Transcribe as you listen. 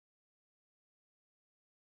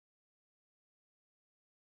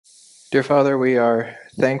Dear Father, we are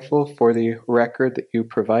thankful for the record that you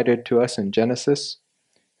provided to us in Genesis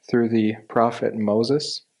through the prophet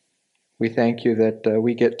Moses. We thank you that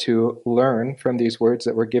we get to learn from these words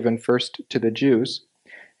that were given first to the Jews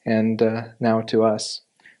and now to us.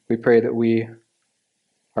 We pray that we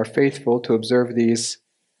are faithful to observe these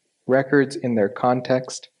records in their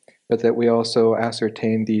context, but that we also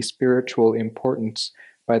ascertain the spiritual importance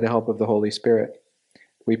by the help of the Holy Spirit.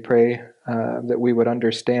 We pray that we would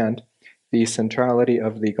understand the centrality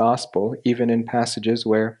of the gospel, even in passages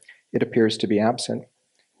where it appears to be absent.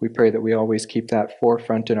 We pray that we always keep that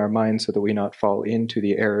forefront in our minds so that we not fall into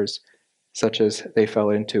the errors such as they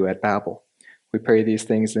fell into at Babel. We pray these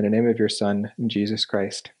things in the name of your Son, Jesus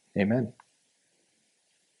Christ. Amen.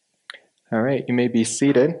 All right, you may be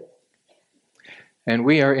seated. And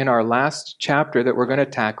we are in our last chapter that we're going to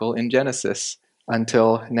tackle in Genesis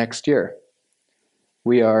until next year.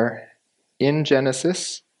 We are in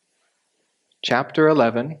Genesis chapter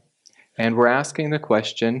 11, and we're asking the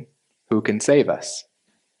question, who can save us?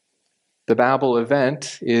 The Babel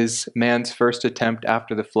event is man's first attempt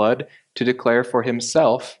after the flood to declare for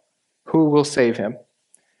himself who will save him.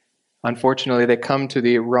 Unfortunately, they come to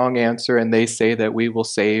the wrong answer and they say that we will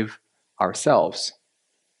save ourselves.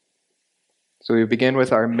 So we begin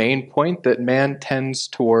with our main point that man tends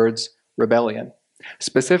towards rebellion,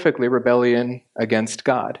 specifically rebellion against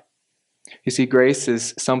God. You see, grace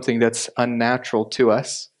is something that's unnatural to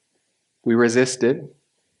us. We resist it.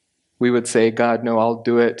 We would say, God, no, I'll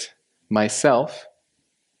do it myself.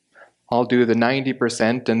 I'll do the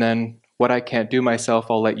 90%, and then what I can't do myself,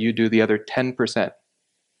 I'll let you do the other 10%.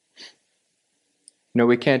 No,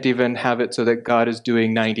 we can't even have it so that God is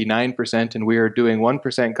doing 99% and we are doing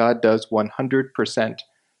 1%. God does 100%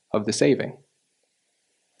 of the saving.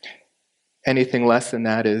 Anything less than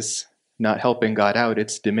that is not helping God out,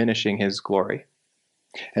 it's diminishing his glory.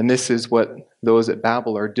 And this is what those at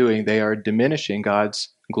Babel are doing. They are diminishing God's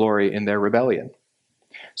glory in their rebellion.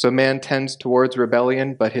 So man tends towards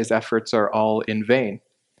rebellion, but his efforts are all in vain.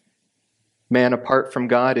 Man apart from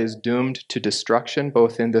God is doomed to destruction,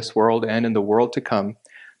 both in this world and in the world to come.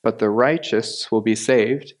 But the righteous will be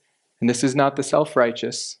saved. And this is not the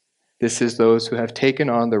self-righteous. This is those who have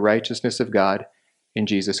taken on the righteousness of God in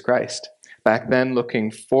Jesus Christ. Back then,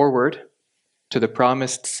 looking forward to the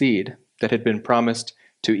promised seed that had been promised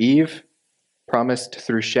to Eve, promised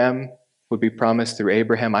through Shem, would be promised through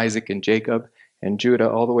Abraham, Isaac, and Jacob, and Judah,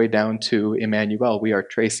 all the way down to Emmanuel. We are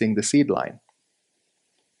tracing the seed line.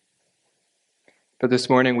 But this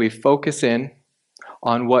morning we focus in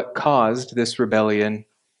on what caused this rebellion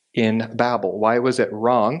in Babel. Why was it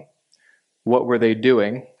wrong? What were they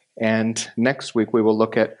doing? And next week we will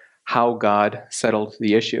look at how God settled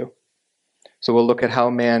the issue. So we'll look at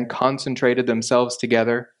how man concentrated themselves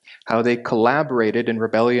together, how they collaborated in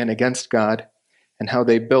rebellion against God, and how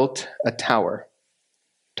they built a tower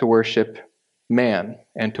to worship man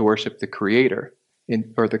and to worship the Creator,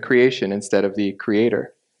 or the creation instead of the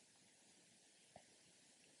Creator.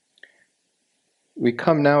 We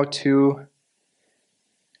come now to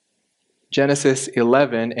Genesis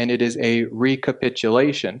 11, and it is a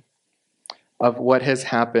recapitulation of what has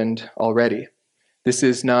happened already. This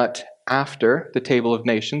is not after the Table of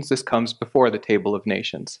Nations. This comes before the Table of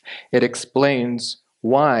Nations. It explains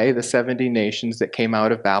why the 70 nations that came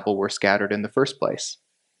out of Babel were scattered in the first place.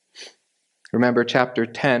 Remember, chapter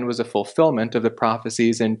 10 was a fulfillment of the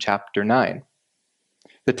prophecies in chapter 9.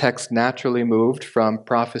 The text naturally moved from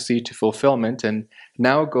prophecy to fulfillment and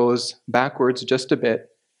now goes backwards just a bit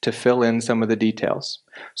to fill in some of the details,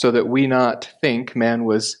 so that we not think man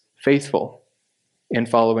was faithful in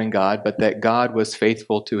following God, but that God was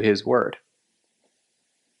faithful to his word.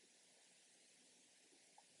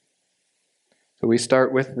 So we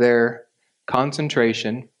start with their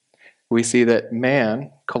concentration. We see that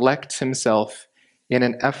man collects himself in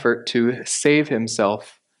an effort to save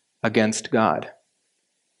himself against God.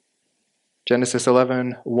 Genesis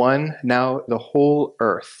 11:1, now the whole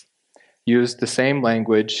earth used the same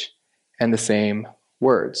language and the same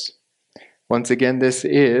words. Once again, this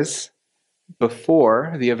is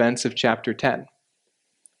before the events of chapter 10.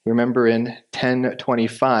 Remember in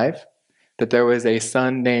 10:25 that there was a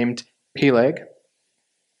son named Peleg,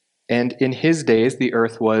 and in his days the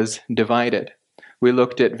earth was divided. We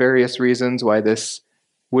looked at various reasons why this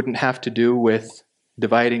wouldn't have to do with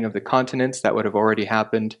dividing of the continents. That would have already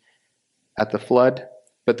happened at the flood,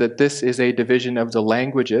 but that this is a division of the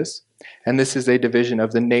languages, and this is a division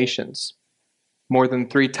of the nations. More than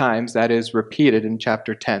 3 times that is repeated in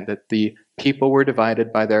chapter 10, that the people were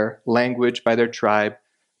divided by their language, by their tribe,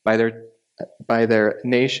 by their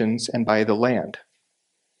nations, and by the land.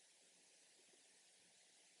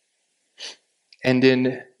 And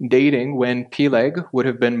in dating when Peleg would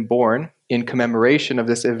have been born in commemoration of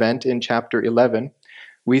this event in chapter 11,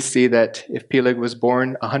 we see that if Peleg was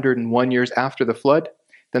born 101 years after the flood,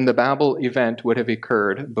 then the Babel event would have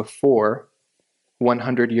occurred before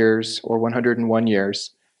 100 years or 101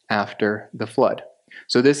 years after the flood.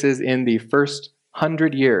 So this is in the first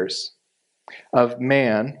 100 years of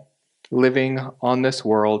man living on this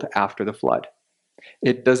world after the flood.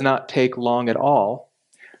 It does not take long at all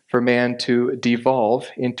for man to devolve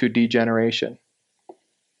into degeneration.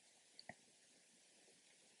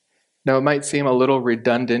 Now, it might seem a little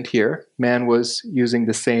redundant here. Man was using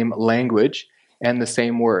the same language and the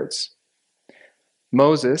same words.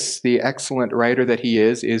 Moses, the excellent writer that he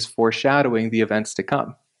is foreshadowing the events to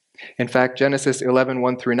come. In fact, Genesis 11,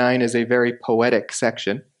 1 through 9 is a very poetic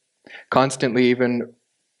section, constantly even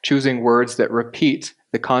choosing words that repeat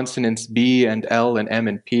the consonants B and L and M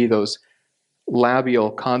and P, those labial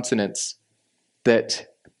consonants that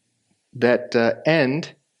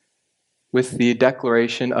end with the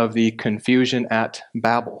declaration of the confusion at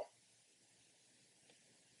Babel.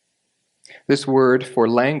 This word for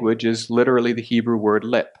language is literally the Hebrew word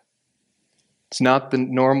lip. It's not the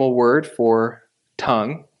normal word for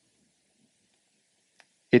tongue.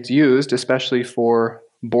 It's used especially for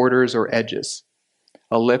borders or edges.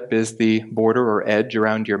 A lip is the border or edge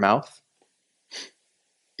around your mouth.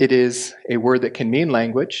 It is a word that can mean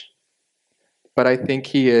language, but I think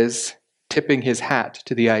he is tipping his hat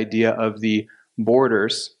to the idea of the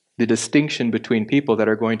borders, the distinction between people that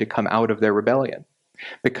are going to come out of their rebellion.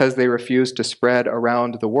 Because they refuse to spread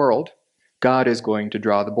around the world, God is going to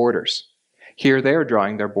draw the borders. Here they're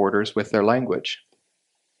drawing their borders with their language.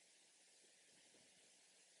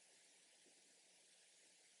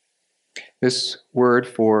 This word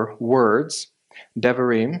for words,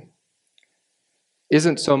 devarim,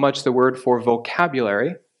 isn't so much the word for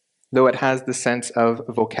vocabulary, though it has the sense of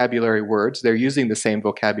vocabulary words. They're using the same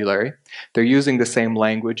vocabulary. They're using the same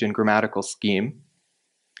language and grammatical scheme.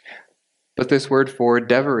 But this word for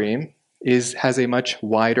devarim has a much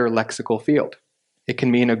wider lexical field. It can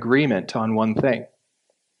mean agreement on one thing.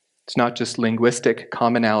 It's not just linguistic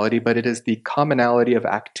commonality, but it is the commonality of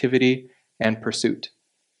activity and pursuit.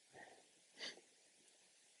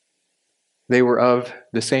 They were of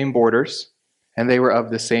the same borders, and they were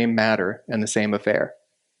of the same matter and the same affair.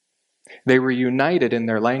 They were united in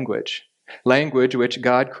their language which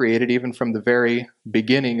God created even from the very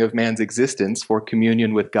beginning of man's existence for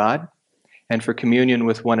communion with God and for communion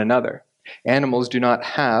with one another. Animals do not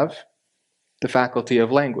have the faculty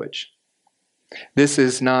of language. This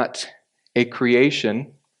is not a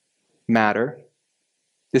creation matter.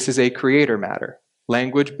 This is a creator matter.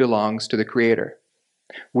 Language belongs to the Creator.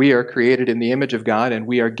 We are created in the image of God, and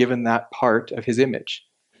we are given that part of his image,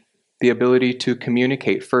 the ability to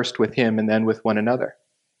communicate first with him and then with one another.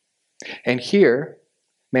 And here,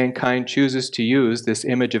 mankind chooses to use this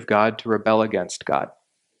image of God to rebel against God,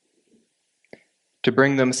 to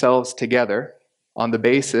bring themselves together on the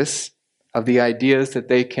basis of the ideas that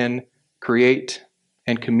they can create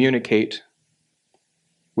and communicate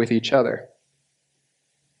with each other.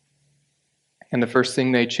 And the first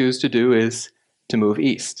thing they choose to do is to move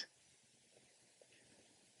east.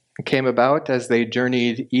 It came about as they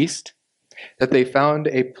journeyed east that they found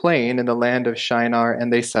a plain in the land of Shinar,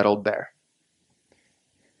 and they settled there.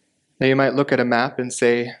 Now you might look at a map and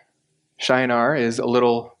say, Shinar is a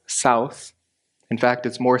little south. In fact,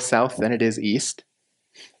 it's more south than it is east.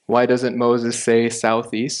 Why doesn't Moses say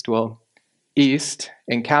southeast? Well, east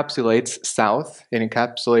encapsulates south, it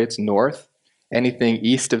encapsulates north, anything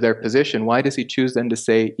east of their position. Why does he choose then to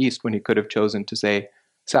say east when he could have chosen to say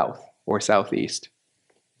south or southeast?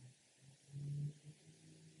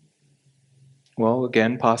 Well,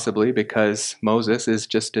 again, possibly because Moses is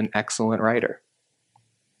just an excellent writer.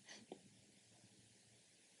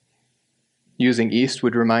 Using east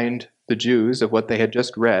would remind the Jews of what they had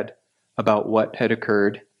just read about what had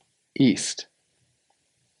occurred east.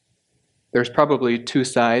 There's probably two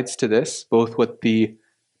sides to this, both what the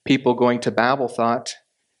people going to Babel thought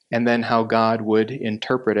and then how God would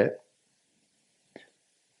interpret it.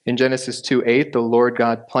 In Genesis 2:8, the Lord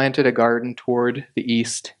God planted a garden toward the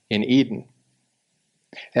east in Eden.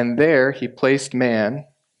 And there he placed man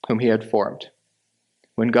whom he had formed.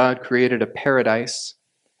 When God created a paradise,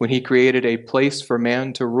 when he created a place for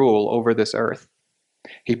man to rule over this earth,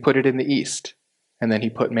 he put it in the east, and then he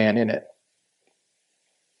put man in it.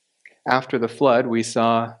 After the flood, we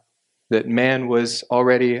saw that man was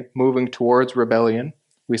already moving towards rebellion.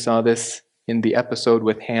 We saw this in the episode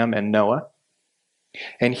with Ham and Noah.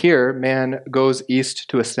 And here, man goes east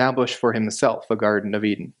to establish for himself a Garden of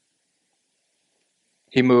Eden.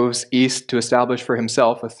 He moves east to establish for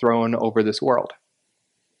himself a throne over this world.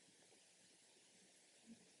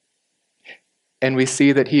 And we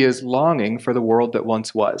see that he is longing for the world that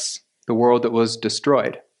once was, the world that was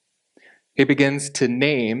destroyed. He begins to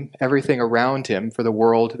name everything around him for the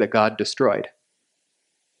world that God destroyed.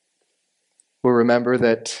 We'll remember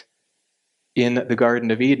that in the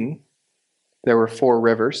Garden of Eden, there were 4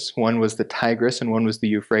 rivers. One was the Tigris and one was the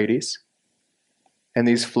Euphrates. And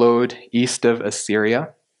these flowed east of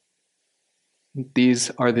Assyria. These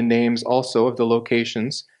are the names also of the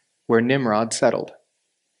locations where Nimrod settled.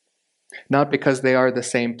 Not because they are the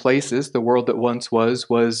same places, the world that once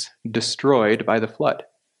was destroyed by the flood.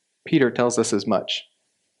 Peter tells us as much.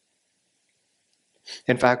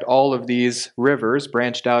 In fact, all of these rivers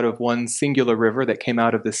branched out of one singular river that came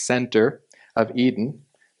out of the center of Eden,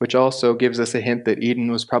 which also gives us a hint that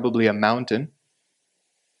Eden was probably a mountain.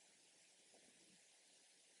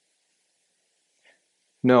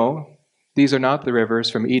 No, these are not the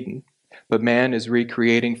rivers from Eden, but man is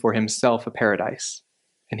recreating for himself a paradise,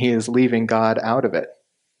 and he is leaving God out of it.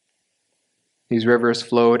 These rivers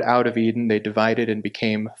flowed out of Eden, they divided and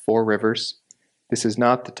became 4 rivers. This is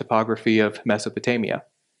not the topography of Mesopotamia.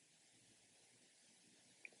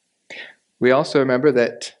 We also remember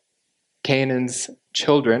that Canaan's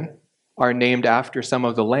children are named after some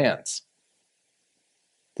of the lands.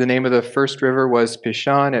 The name of the first river was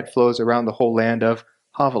Pishon. It flows around the whole land of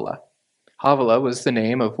Havilah. Havilah was the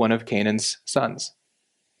name of one of Canaan's sons.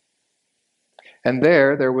 And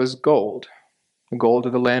there was gold. The gold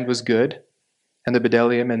of the land was good, and the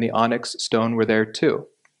bdellium and the onyx stone were there too.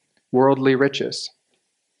 Worldly riches.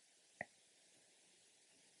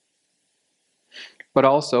 But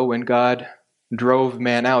also, when God drove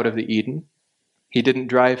man out of the Eden, he didn't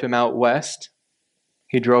drive him out west,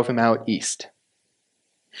 he drove him out east.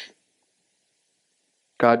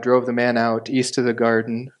 God drove the man out east of the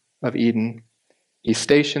Garden of Eden. He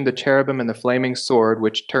stationed the cherubim and the flaming sword,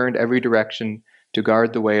 which turned every direction to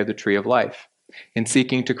guard the way of the tree of life. In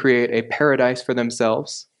seeking to create a paradise for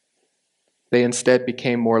themselves, they instead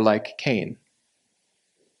became more like Cain.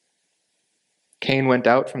 Cain went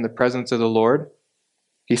out from the presence of the Lord.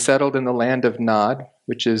 He settled in the land of Nod,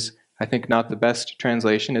 which is, I think, not the best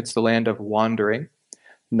translation. It's the land of wandering.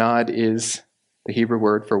 Nod is the Hebrew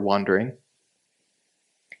word for wandering.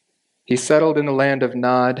 He settled in the land of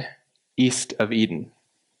Nod, east of Eden.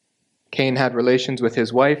 Cain had relations with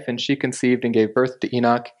his wife, and she conceived and gave birth to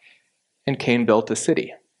Enoch, and Cain built a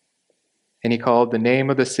city. And he called the name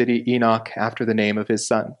of the city Enoch after the name of his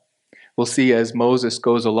son. We'll see as Moses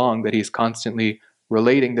goes along that he's constantly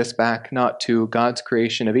relating this back not to God's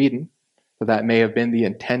creation of Eden, but that may have been the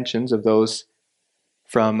intentions of those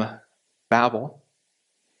from Babel,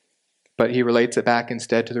 but he relates it back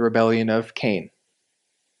instead to the rebellion of Cain.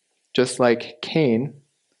 Just like Cain,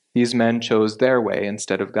 these men chose their way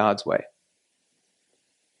instead of God's way.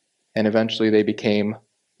 And eventually they became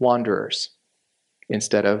wanderers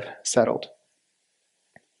instead of settled.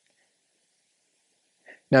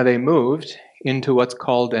 Now they moved into what's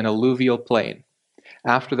called an alluvial plain.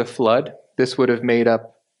 After the flood, this would have made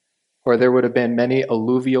up, or there would have been many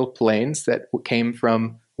alluvial plains that came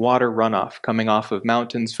from water runoff coming off of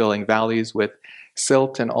mountains, filling valleys with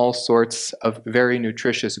silt and all sorts of very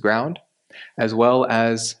nutritious ground, as well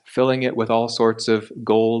as filling it with all sorts of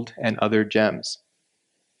gold and other gems.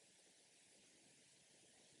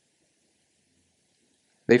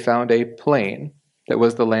 They found a plain that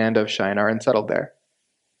was the land of Shinar and settled there.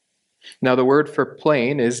 Now, the word for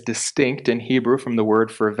plain is distinct in Hebrew from the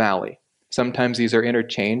word for valley. Sometimes these are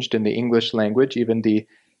interchanged in the English language, even the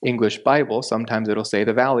English Bible. Sometimes it'll say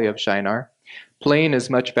the valley of Shinar. Plain is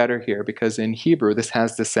much better here because in Hebrew this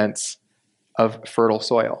has the sense of fertile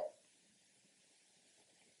soil.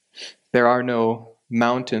 There are no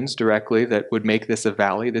mountains directly that would make this a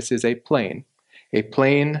valley. This is a plain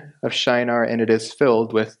of Shinar, and it is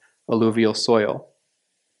filled with alluvial soil,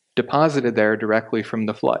 deposited there directly from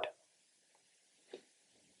the flood.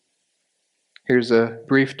 Here's a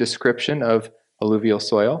brief description of alluvial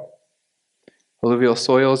soil. Alluvial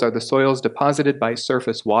soils are the soils deposited by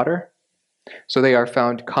surface water, so they are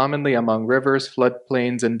found commonly among rivers,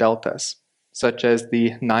 floodplains, and deltas, such as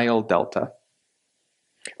the Nile Delta.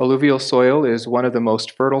 Alluvial soil is one of the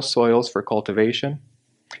most fertile soils for cultivation.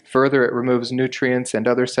 Further, it removes nutrients and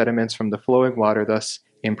other sediments from the flowing water, thus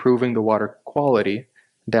improving the water quality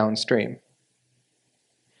downstream.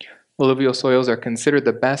 Alluvial soils are considered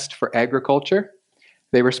the best for agriculture.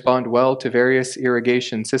 They respond well to various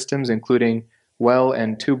irrigation systems, including well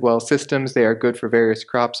and tube well systems. They are good for various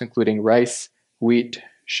crops, including rice, wheat,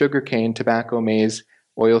 sugarcane, tobacco, maize,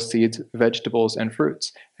 oilseeds, vegetables, and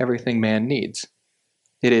fruits. Everything man needs.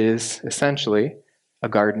 It is essentially a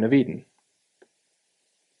Garden of Eden.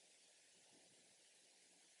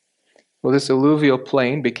 Well, this alluvial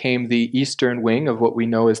plain became the eastern wing of what we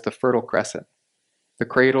know as the Fertile Crescent, the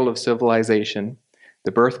cradle of civilization,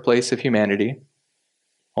 the birthplace of humanity.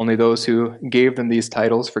 Only those who gave them these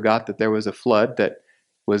titles forgot that there was a flood that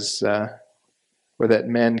was, or that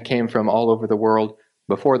men came from all over the world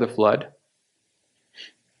before the flood.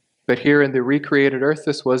 But here in the recreated earth,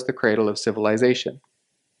 this was the cradle of civilization.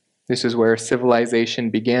 This is where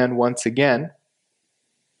civilization began once again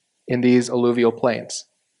in these alluvial plains,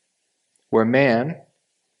 where man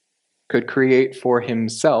could create for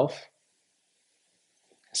himself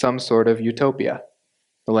some sort of utopia.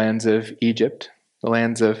 The lands of Egypt, the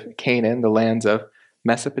lands of Canaan, the lands of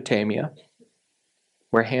Mesopotamia,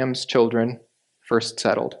 where Ham's children first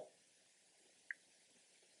settled.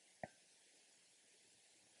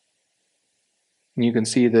 And you can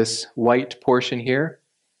see this white portion here,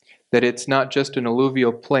 that it's not just an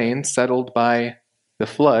alluvial plain settled by the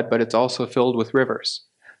flood, but it's also filled with rivers.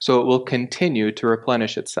 So it will continue to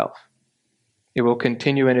replenish itself. It will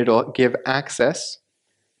continue, and it'll give access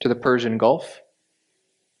to the Persian Gulf,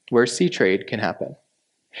 where sea trade can happen.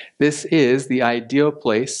 This is the ideal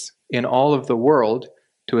place in all of the world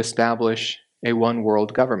to establish a one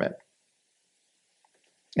world government.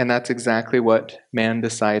 And that's exactly what man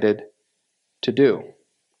decided to do.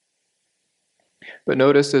 But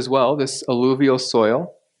notice as well, this alluvial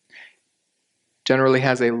soil generally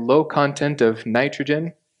has a low content of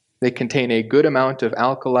nitrogen. They contain a good amount of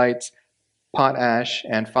alkalites, potash,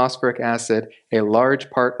 and phosphoric acid. A large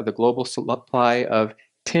part of the global supply of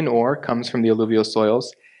tin ore comes from the alluvial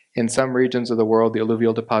soils. In some regions of the world, the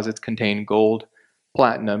alluvial deposits contain gold,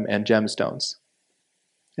 platinum, and gemstones.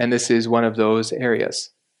 And this is one of those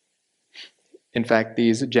areas. In fact,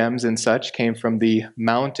 these gems and such came from the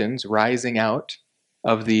mountains rising out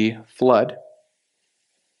of the flood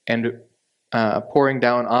and pouring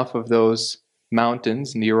down off of those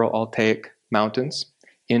mountains, in the Ural-Altaic mountains,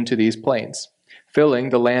 into these plains, filling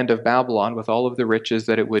the land of Babylon with all of the riches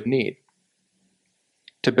that it would need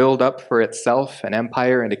to build up for itself an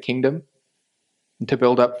empire and a kingdom, and to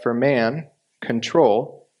build up for man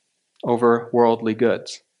control over worldly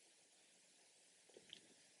goods.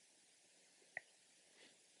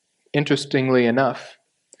 Interestingly enough,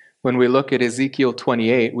 when we look at Ezekiel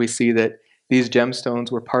 28, we see that these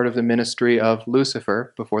gemstones were part of the ministry of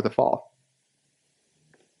Lucifer before the fall.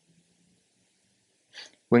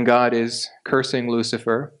 When God is cursing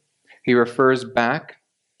Lucifer, he refers back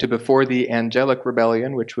to before the angelic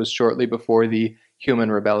rebellion, which was shortly before the human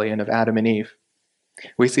rebellion of Adam and Eve.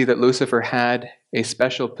 We see that Lucifer had a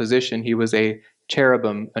special position. He was a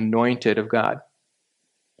cherubim anointed of God.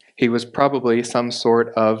 He was probably some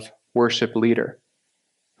sort of worship leader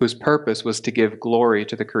whose purpose was to give glory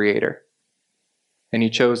to the Creator. And he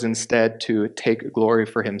chose instead to take glory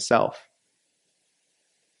for himself.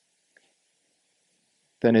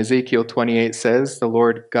 Then Ezekiel 28 says, the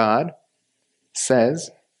Lord God says,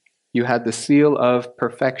 you had the seal of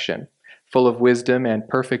perfection, full of wisdom and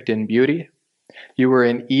perfect in beauty. You were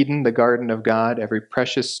in Eden, the garden of God. Every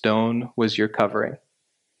precious stone was your covering.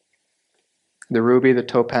 The ruby, the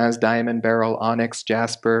topaz, diamond, beryl, onyx,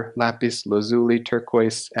 jasper, lapis, lazuli,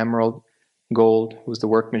 turquoise, emerald, gold was the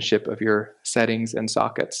workmanship of your settings and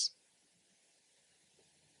sockets.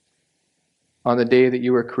 On the day that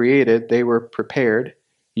you were created, they were prepared.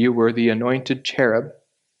 You were the anointed cherub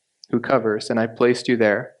who covers, and I placed you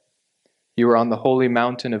there. You were on the holy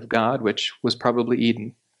mountain of God, which was probably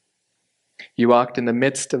Eden. You walked in the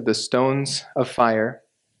midst of the stones of fire.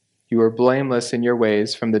 You were blameless in your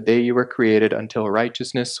ways from the day you were created until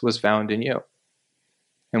righteousness was found in you.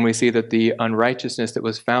 And we see that the unrighteousness that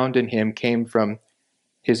was found in him came from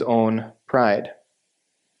his own pride.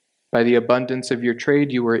 By the abundance of your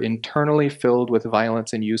trade, you were internally filled with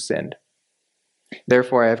violence, and you sinned.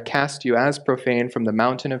 Therefore I have cast you as profane from the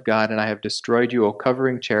mountain of God, and I have destroyed you, O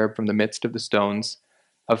covering cherub, from the midst of the stones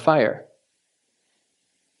of fire.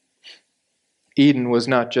 Eden was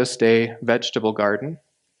not just a vegetable garden,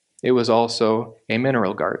 it was also a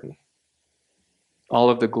mineral garden. All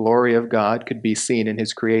of the glory of God could be seen in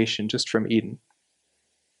his creation just from Eden.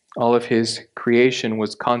 All of his creation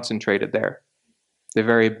was concentrated there. The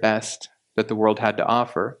very best that the world had to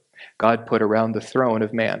offer, God put around the throne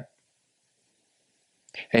of man.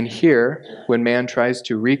 And here, when man tries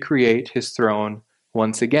to recreate his throne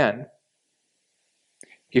once again,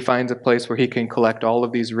 he finds a place where he can collect all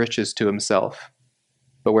of these riches to himself,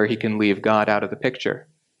 but where he can leave God out of the picture.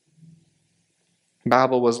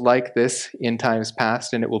 Babel was like this in times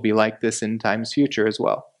past, and it will be like this in times future as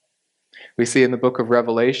well. We see in the book of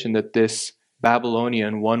Revelation that this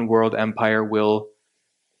Babylonian one world empire will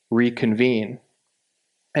reconvene.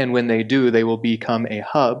 And when they do, they will become a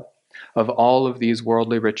hub of all of these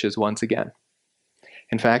worldly riches once again.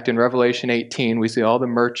 In fact, in Revelation 18, we see all the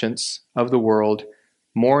merchants of the world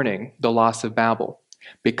mourning the loss of Babel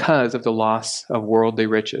because of the loss of worldly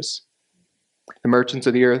riches. The merchants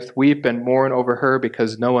of the earth weep and mourn over her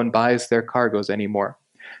because no one buys their cargoes anymore.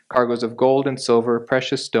 Cargoes of gold and silver,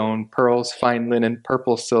 precious stone, pearls, fine linen,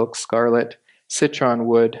 purple silk, scarlet, citron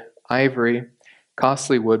wood, ivory,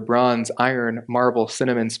 costly wood, bronze, iron, marble,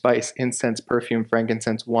 cinnamon, spice, incense, perfume,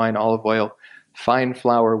 frankincense, wine, olive oil, fine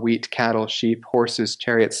flour, wheat, cattle, sheep, horses,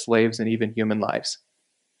 chariots, slaves, and even human lives.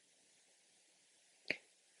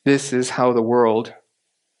 This is how the world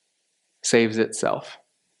saves itself.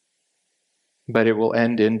 But it will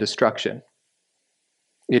end in destruction.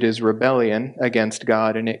 It is rebellion against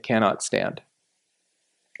God, and it cannot stand.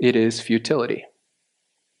 It is futility.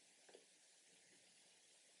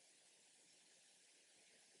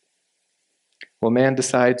 Well, man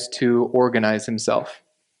decides to organize himself.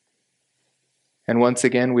 And once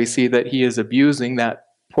again, we see that he is abusing that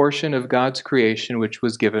portion of God's creation which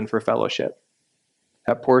was given for fellowship.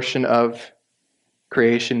 That portion of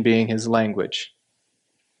creation being his language.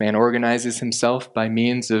 Man organizes himself by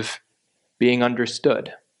means of being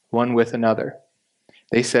understood, one with another.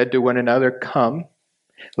 They said to one another, "Come,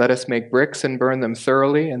 let us make bricks and burn them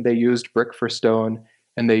thoroughly." And they used brick for stone,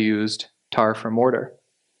 and they used tar for mortar.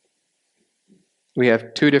 We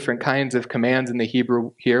have two different kinds of commands in the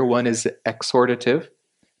Hebrew here. One is exhortative,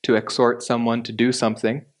 to exhort someone to do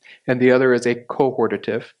something, and the other is a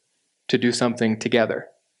cohortative, to do something together.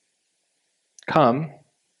 Come,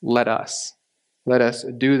 let us. Let us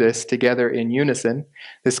do this together in unison.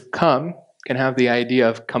 This come can have the idea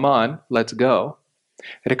of come on, let's go.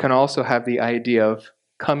 And it can also have the idea of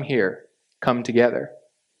come here, come together.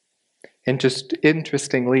 And just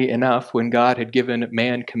interestingly enough, when God had given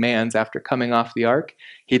man commands after coming off the ark,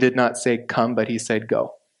 he did not say come, but he said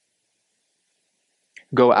go.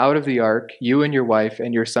 Go out of the ark, you and your wife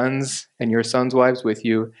and your sons wives with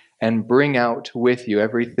you, and bring out with you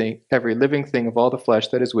every living thing of all the flesh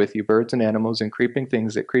that is with you, birds and animals and creeping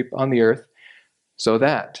things that creep on the earth, so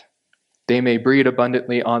that they may breed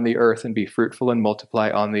abundantly on the earth and be fruitful and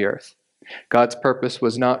multiply on the earth. God's purpose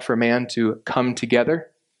was not for man to come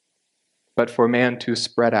together, but for man to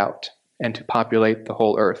spread out and to populate the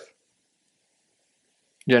whole earth.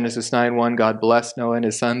 Genesis 9:1, God blessed Noah and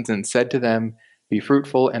his sons and said to them, "Be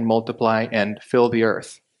fruitful and multiply and fill the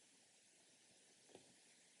earth."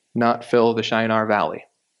 Not fill the Shinar Valley.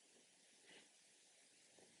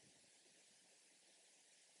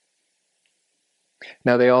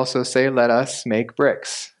 Now they also say, "Let us make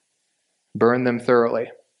bricks, burn them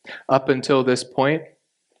thoroughly." Up until this point,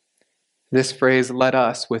 this phrase, "let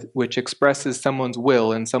us," which expresses someone's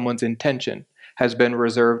will and someone's intention, has been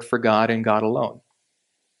reserved for God and God alone.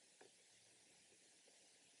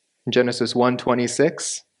 In Genesis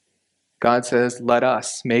 1:26, God says, "Let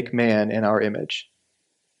us make man in our image."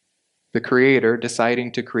 The Creator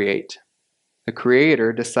deciding to create. The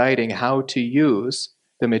Creator deciding how to use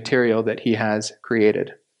the material that he has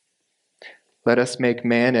created. Let us make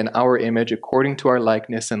man in our image according to our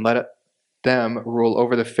likeness, and let them rule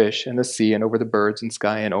over the fish and the sea and over the birds and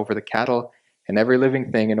sky and over the cattle and every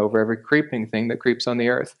living thing and over every creeping thing that creeps on the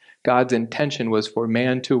earth. God's intention was for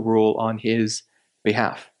man to rule on his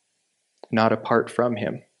behalf, not apart from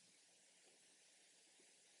him.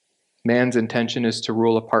 Man's intention is to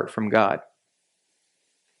rule apart from God.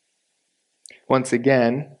 Once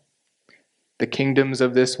again, the kingdoms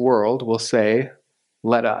of this world will say,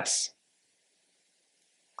 "Let us."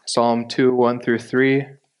 Psalm 2:1-3,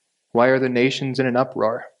 "Why are the nations in an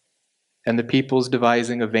uproar, and the peoples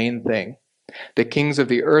devising a vain thing? The kings of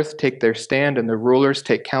the earth take their stand, and the rulers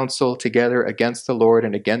take counsel together against the Lord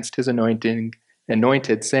and against his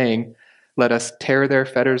anointed, saying, Let us tear their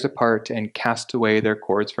fetters apart and cast away their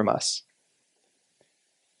cords from us."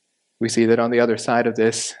 We see that on the other side of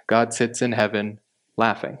this, God sits in heaven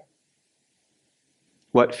laughing.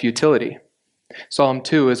 What futility! Psalm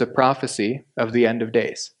 2 is a prophecy of the end of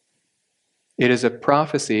days. It is a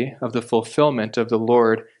prophecy of the fulfillment of the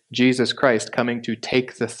Lord Jesus Christ coming to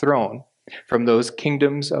take the throne from those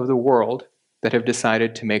kingdoms of the world that have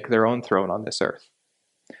decided to make their own throne on this earth.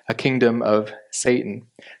 A kingdom of Satan,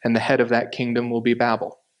 and the head of that kingdom will be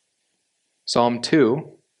Babel. Psalm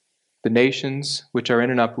 2, the nations which are in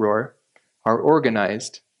an uproar are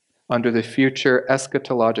organized under the future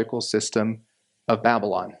eschatological system of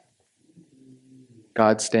Babylon.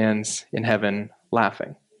 God stands in heaven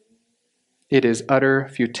laughing. It is utter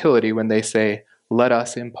futility when they say, "Let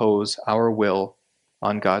us impose our will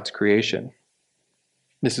on God's creation."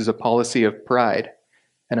 This is a policy of pride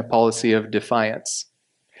and a policy of defiance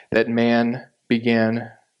that man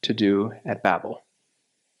began to do at Babel.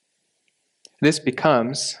 This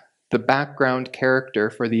becomes the background character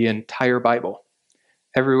for the entire Bible.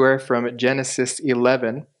 Everywhere from Genesis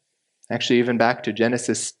 11, actually even back to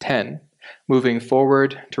Genesis 10, moving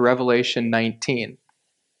forward to Revelation 19.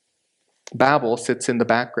 Babel sits in the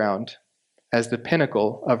background as the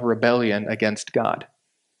pinnacle of rebellion against God,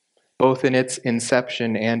 both in its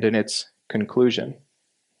inception and in its conclusion.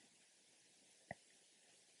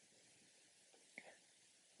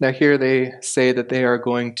 Now here they say that they are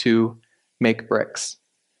going to make bricks.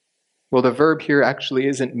 Well, the verb here actually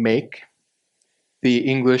isn't make. The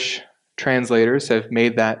English translators have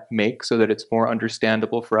made that make so that it's more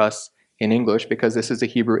understandable for us in English because this is a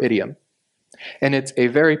Hebrew idiom. And it's a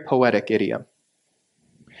very poetic idiom.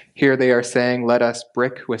 Here they are saying, let us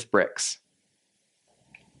brick with bricks.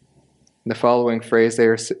 In the following phrase, they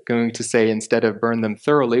are going to say, instead of burn them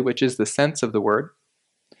thoroughly, which is the sense of the word,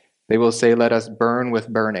 they will say, let us burn with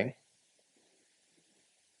burning.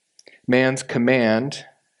 Man's command,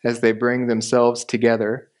 as they bring themselves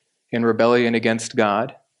together in rebellion against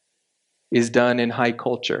God, is done in high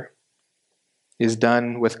culture, is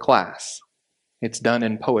done with class. It's done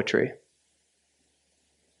in poetry.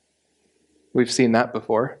 We've seen that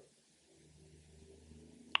before.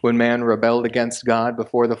 When man rebelled against God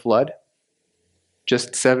before the flood,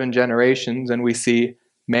 just 7 generations, and we see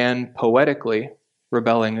man poetically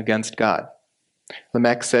rebelling against God.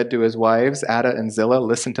 Lamech said to his wives, Ada and Zillah,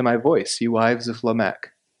 listen to my voice, you wives of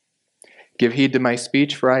Lamech. Give heed to my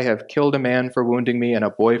speech, for I have killed a man for wounding me and a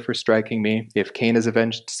boy for striking me. If Cain is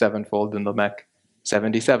avenged 7-fold, then Lamech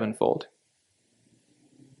 77-fold.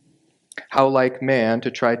 How like man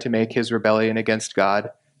to try to make his rebellion against God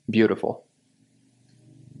beautiful.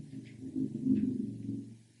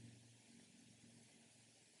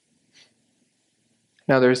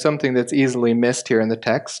 Now there's something that's easily missed here in the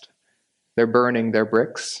text. They're burning their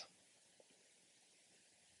bricks.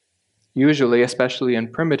 Usually, especially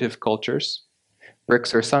in primitive cultures,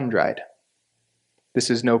 bricks are sun-dried. This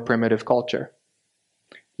is no primitive culture.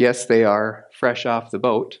 Yes, they are fresh off the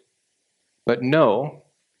boat, but no,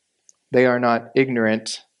 they are not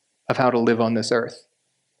ignorant of how to live on this earth.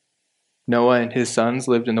 Noah and his sons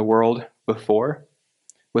lived in the world before,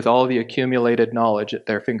 with all the accumulated knowledge at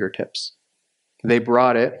their fingertips. They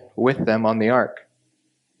brought it with them on the ark.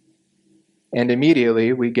 And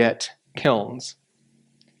immediately we get kilns.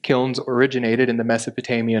 Kilns originated in the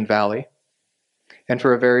Mesopotamian valley, and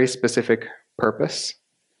for a very specific purpose,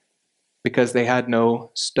 because they had no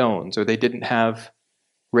stones, or they didn't have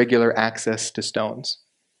regular access to stones.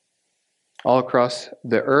 All across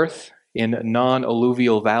the earth, in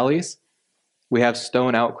non-alluvial valleys, we have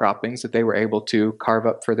stone outcroppings that they were able to carve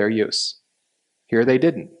up for their use. Here they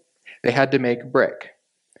didn't. They had to make brick.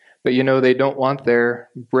 But you know, they don't want their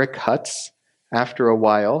brick huts after a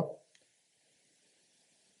while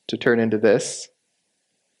to turn into this.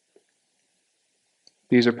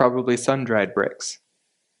 These are probably sun-dried bricks.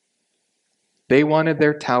 They wanted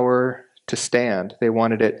their tower to stand. They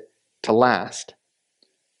wanted it to last.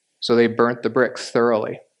 So they burnt the bricks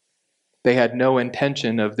thoroughly. They had no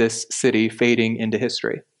intention of this city fading into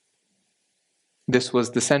history. This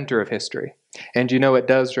was the center of history. And you know, it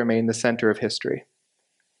does remain the center of history.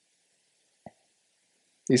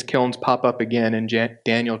 These kilns pop up again in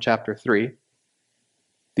Daniel chapter 3.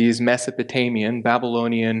 These Mesopotamian,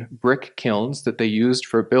 Babylonian brick kilns that they used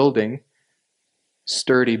for building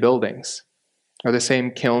sturdy buildings are the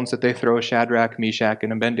same kilns that they throw Shadrach, Meshach,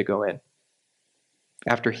 and Abednego in.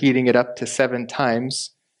 After heating it up to 7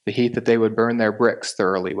 times the heat that they would burn their bricks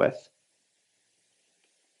thoroughly with.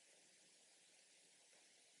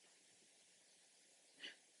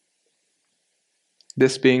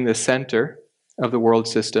 This being the center of the world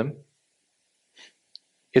system,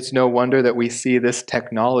 it's no wonder that we see this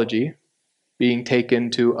technology being taken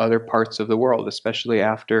to other parts of the world, especially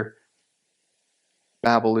after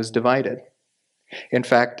Babel is divided. In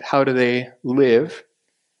fact, how do they live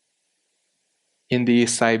in the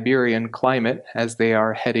Siberian climate as they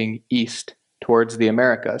are heading east towards the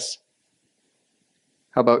Americas?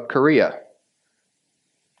 How about Korea?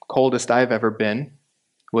 Coldest I've ever been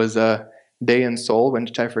was a day in Seoul when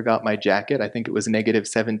I forgot my jacket. I think it was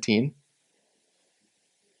 -17.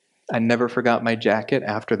 I never forgot my jacket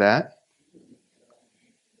after that.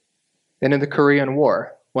 And in the Korean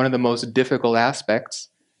War, one of the most difficult aspects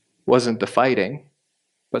wasn't the fighting,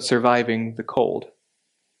 but surviving the cold.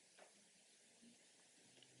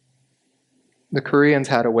 The Koreans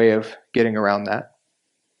had a way of getting around that.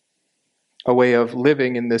 A way of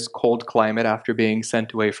living in this cold climate after being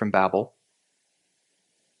sent away from Babel.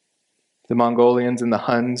 the Mongolians and the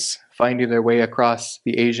Huns finding their way across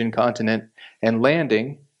the Asian continent and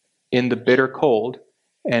landing in the bitter cold.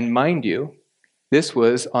 And mind you, this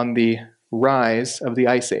was on the rise of the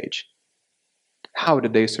Ice Age. How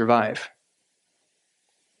did they survive?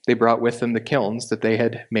 They brought with them the kilns that they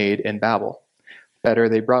had made in Babel. Better,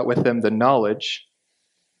 they brought with them the knowledge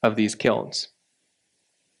of these kilns.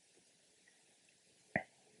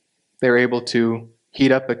 They were able to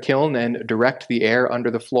heat up a kiln and direct the air under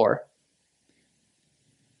the floor.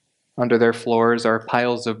 Under their floors are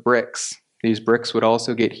piles of bricks. These bricks would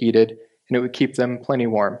also get heated, and it would keep them plenty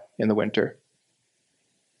warm in the winter.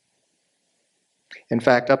 In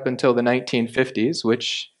fact, up until the 1950s,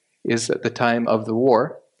 which is at the time of the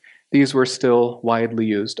war, these were still widely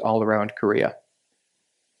used all around Korea.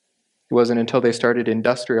 It wasn't until they started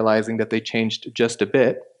industrializing that they changed just a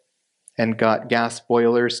bit and got gas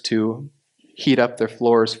boilers to heat up their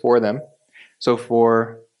floors for them. So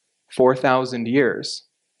for 4,000 years,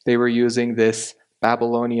 they were using this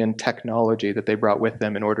Babylonian technology that they brought with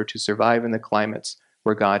them in order to survive in the climates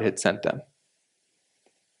where God had sent them.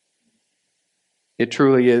 It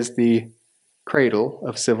truly is the cradle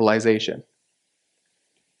of civilization.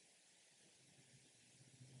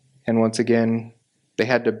 And once again, they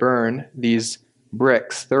had to burn these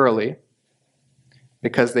bricks thoroughly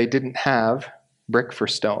because they didn't have brick for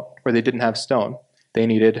stone, or they didn't have stone. They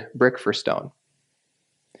needed brick for stone.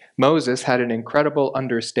 Moses had an incredible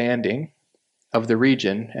understanding of the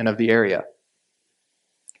region and of the area,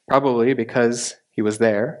 probably because he was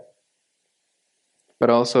there,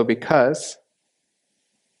 but also because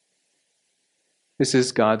this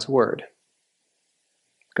is God's word.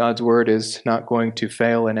 God's word is not going to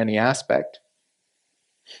fail in any aspect.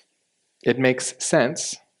 It makes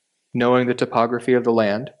sense, knowing the topography of the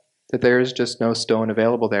land, that there is just no stone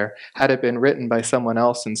available there. Had it been written by someone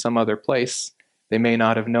else in some other place, they may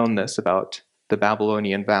not have known this about the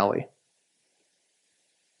Babylonian valley.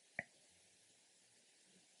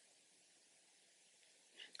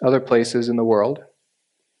 Other places in the world,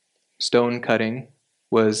 stone cutting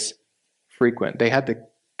was frequent. They had the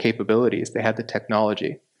capabilities, they had the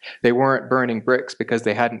technology. They weren't burning bricks because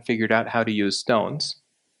they hadn't figured out how to use stones.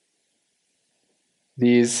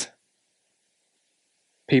 These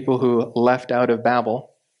people who left out of Babel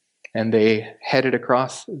and they headed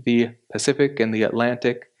across the Pacific and the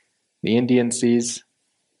Atlantic, the Indian Seas,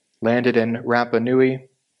 landed in Rapa Nui,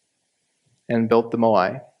 and built the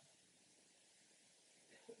Moai.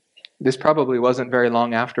 This probably wasn't very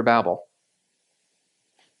long after Babel.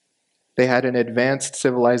 They had an advanced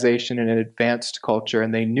civilization and an advanced culture,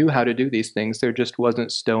 and they knew how to do these things. There just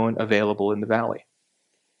wasn't stone available in the valley.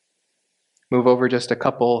 Move over just a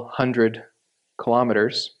couple hundred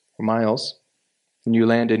kilometers or miles, and you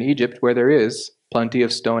land in Egypt, where there is plenty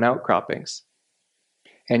of stone outcroppings.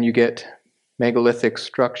 And you get megalithic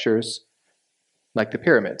structures like the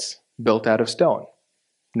pyramids, built out of stone,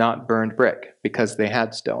 not burned brick, because they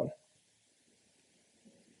had stone.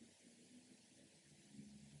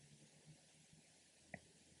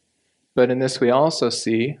 But in this we also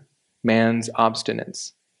see man's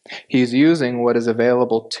obstinance. He's using what is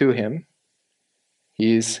available to him.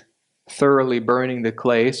 He's thoroughly burning the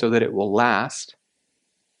clay so that it will last.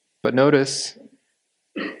 But notice,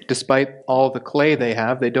 despite all the clay they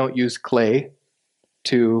have, they don't use clay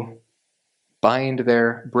to bind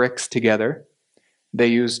their bricks together. They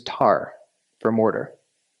use tar for mortar.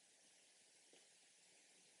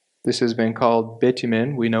 This has been called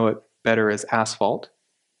bitumen. We know it better as asphalt.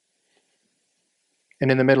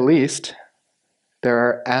 And in the Middle East, there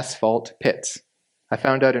are asphalt pits. I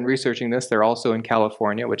found out in researching this, they're also in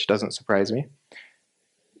California, which doesn't surprise me.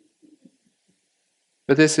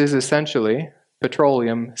 But this is essentially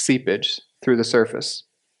petroleum seepage through the surface.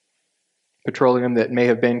 Petroleum that may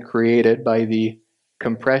have been created by the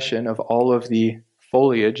compression of all of the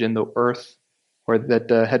foliage in the earth, or that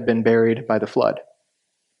had been buried by the flood.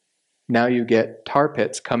 Now you get tar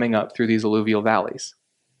pits coming up through these alluvial valleys.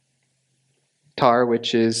 Tar,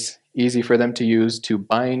 which is easy for them to use to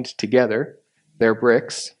bind together their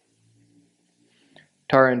bricks.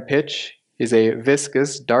 Tar and pitch is a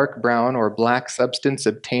viscous, dark brown or black substance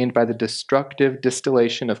obtained by the destructive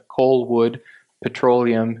distillation of coal, wood,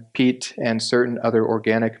 petroleum, peat, and certain other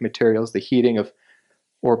organic materials. The heating of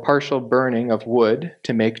or partial burning of wood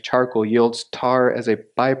to make charcoal yields tar as a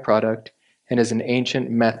byproduct and is an ancient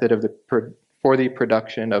method for the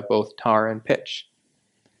production of both tar and pitch.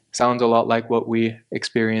 Sounds a lot like what we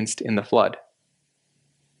experienced in the flood.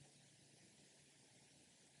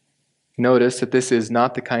 Notice that this is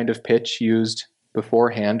not the kind of pitch used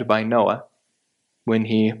beforehand by Noah when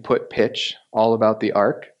he put pitch all about the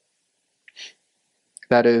ark.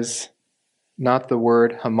 That is not the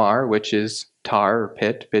word hamar, which is tar or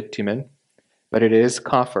pit, bitumen, but it is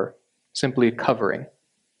kafir, simply covering,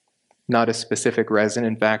 not a specific resin.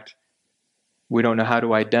 In fact, we don't know how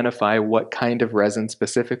to identify what kind of resin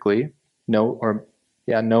specifically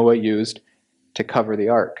Noah used to cover the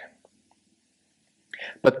ark.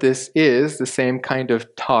 But this is the same kind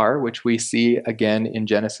of tar which we see again in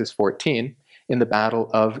Genesis 14 in the battle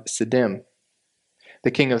of Siddim. The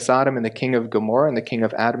king of Sodom and the king of Gomorrah and the king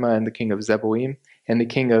of Admah and the king of Zeboim and the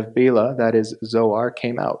king of Bela, that is Zoar,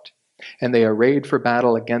 came out. And they arrayed for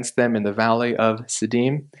battle against them in the valley of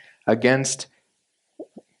Siddim, against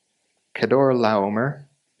Kedorlaomer,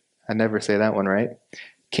 I never say that one right,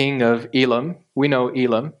 king of Elam. We know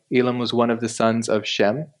Elam. Elam was one of the sons of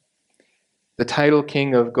Shem. The title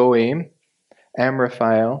king of Goim,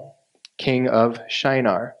 Amraphel, king of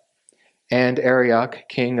Shinar, and Arioch,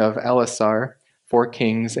 king of Elasar, 4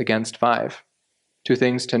 kings against 5. 2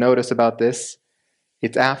 things to notice about this.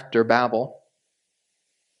 It's after Babel.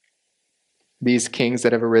 These kings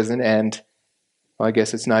that have arisen, and well, I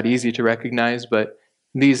guess it's not easy to recognize, but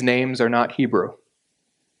these names are not Hebrew.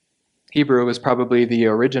 Hebrew is probably the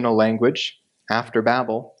original language. After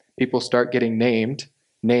Babel, people start getting named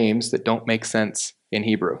names that don't make sense in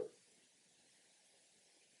Hebrew.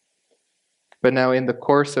 But now in the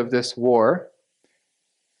course of this war,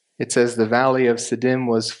 it says the valley of Siddim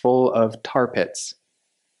was full of tar pits.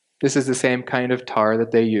 This is the same kind of tar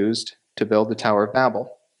that they used to build the Tower of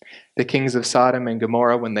Babel. The kings of Sodom and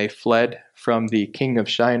Gomorrah, when they fled from the king of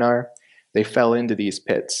Shinar, they fell into these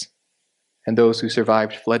pits. And those who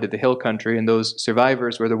survived fled to the hill country, and those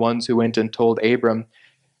survivors were the ones who went and told Abram,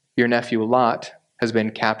 your nephew Lot has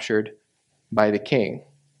been captured by the king.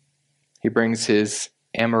 He brings his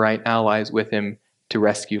Amorite allies with him to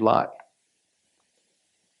rescue Lot.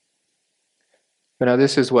 But now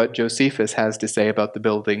this is what Josephus has to say about the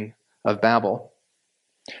building of Babel.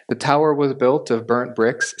 The tower was built of burnt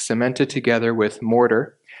bricks, cemented together with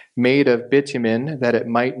mortar, made of bitumen that it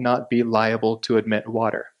might not be liable to admit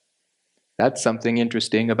water. That's something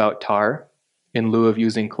interesting about tar in lieu of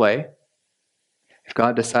using clay. If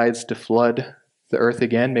God decides to flood the earth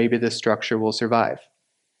again, maybe this structure will survive.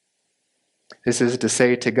 This is to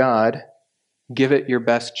say to God, give it your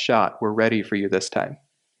best shot. We're ready for you this time.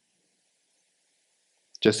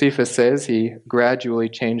 Josephus says he gradually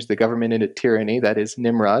changed the government into tyranny, that is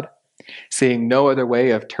Nimrod, seeing no other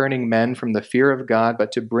way of turning men from the fear of God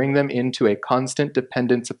but to bring them into a constant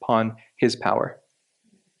dependence upon his power.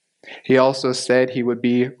 He also said he would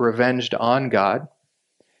be revenged on God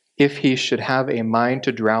if he should have a mind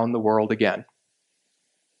to drown the world again.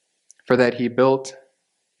 For that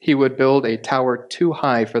he would build a tower too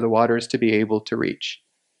high for the waters to be able to reach,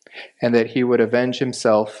 and that he would avenge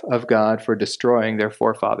himself of God for destroying their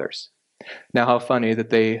forefathers. Now how funny that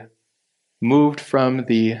they moved from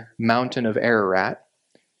the mountain of Ararat,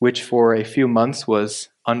 which for a few months was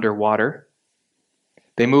underwater.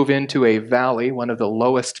 They move into a valley, one of the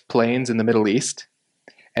lowest plains in the Middle East,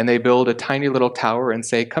 and they build a tiny little tower and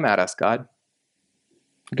say, come at us, God.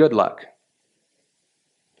 Good luck.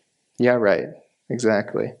 Yeah, right.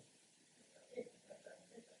 Exactly.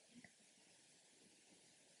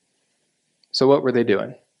 So what were they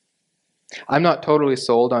doing? I'm not totally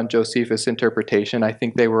sold on Josephus' interpretation. I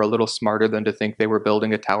think they were a little smarter than to think they were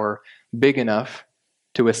building a tower big enough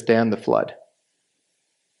to withstand the flood.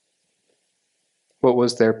 What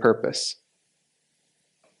was their purpose?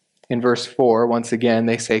 In verse 4, once again,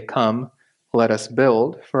 they say, come, let us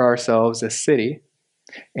build for ourselves a city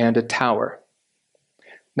and a tower.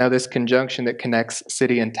 Now, this conjunction that connects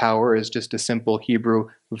city and tower is just a simple Hebrew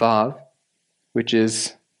vav, which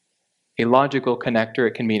is a logical connector.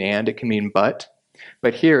 It can mean and, it can mean but.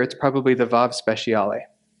 But here it's probably the vav speciale,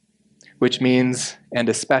 which means and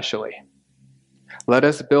especially. Let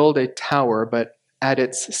us build a tower, but at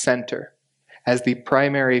its center, as the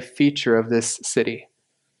primary feature of this city,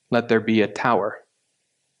 let there be a tower.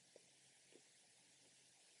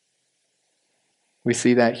 We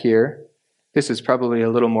see that here. This is probably a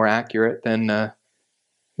little more accurate than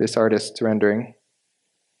this artist's rendering.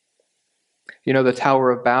 You know, the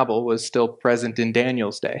Tower of Babel was still present in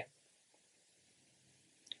Daniel's day.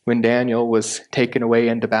 When Daniel was taken away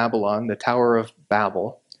into Babylon, the Tower of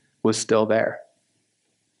Babel was still there.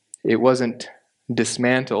 It wasn't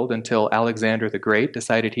dismantled until Alexander the Great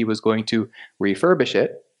decided he was going to refurbish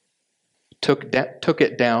it, took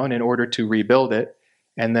it down in order to rebuild it,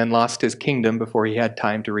 and then lost his kingdom before he had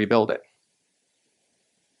time to rebuild it.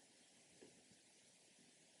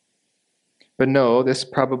 But no, this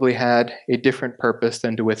probably had a different purpose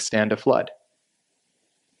than to withstand a flood.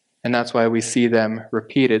 And that's why we see them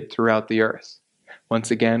repeated throughout the earth. Once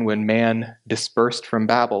again, when man dispersed from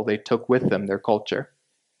Babel, they took with them their culture.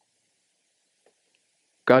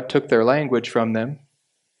 God took their language from them,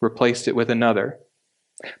 replaced it with another,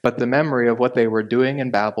 but the memory of what they were doing in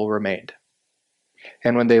Babel remained.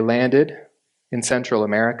 And when they landed in Central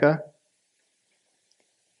America,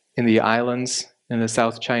 in the islands in the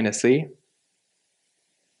South China Sea,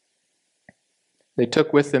 they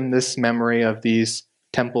took with them this memory of these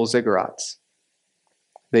temple ziggurats.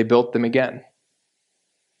 They built them again.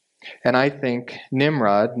 And I think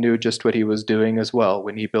Nimrod knew just what he was doing as well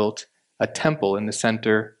when he built a temple in the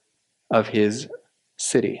center of his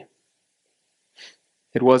city.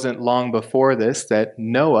 It wasn't long before this that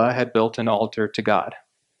Noah had built an altar to God.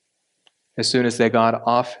 As soon as they got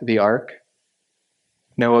off the ark,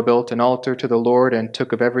 Noah built an altar to the Lord and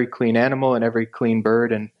took of every clean animal and every clean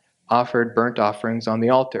bird and offered burnt offerings on the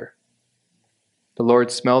altar. The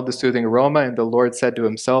Lord smelled the soothing aroma, and the Lord said to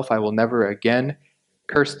himself, I will never again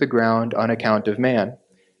curse the ground on account of man.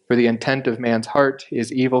 For the intent of man's heart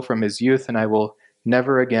is evil from his youth, and I will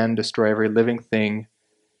never again destroy every living thing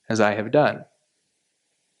as I have done.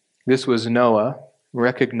 This was Noah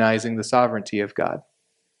recognizing the sovereignty of God.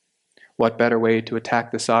 What better way to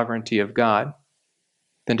attack the sovereignty of God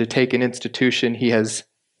than to take an institution he has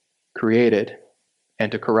created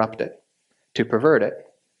and to corrupt it, to pervert it?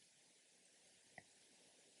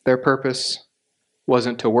 Their purpose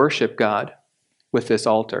wasn't to worship God with this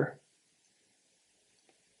altar,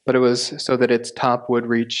 but it was so that its top would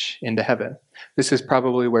reach into heaven. This is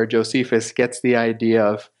probably where Josephus gets the idea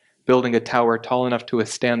of building a tower tall enough to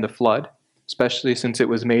withstand the flood, especially since it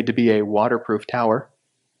was made to be a waterproof tower.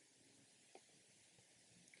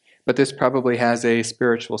 But this probably has a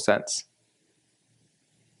spiritual sense.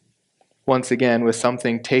 Once again, with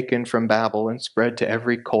something taken from Babel and spread to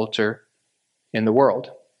every culture in the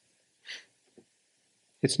world.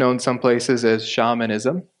 It's known some places as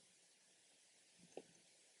shamanism,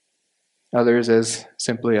 others as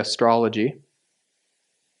simply astrology.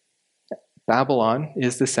 Babylon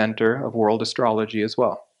is the center of world astrology as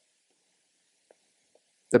well.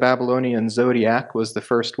 The Babylonian zodiac was the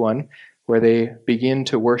first one where they begin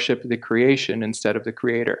to worship the creation instead of the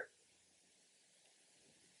creator.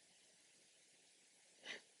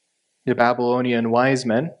 The Babylonian wise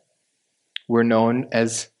men were known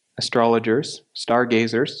as astrologers,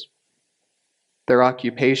 stargazers. Their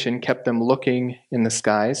occupation kept them looking in the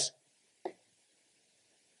skies,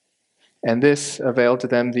 and this availed to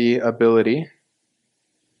them the ability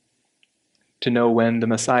to know when the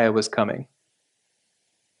Messiah was coming.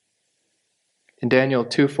 In Daniel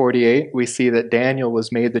 2:48, we see that Daniel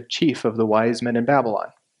was made the chief of the wise men in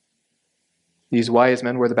Babylon. These wise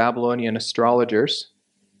men were the Babylonian astrologers.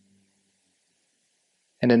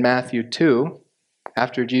 And in Matthew 2,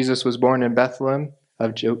 after Jesus was born in Bethlehem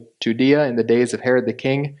of Judea in the days of Herod the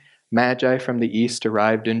king, Magi from the east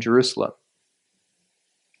arrived in Jerusalem.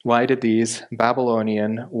 Why did these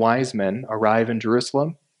Babylonian wise men arrive in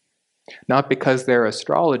Jerusalem? Not because their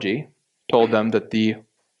astrology told them that the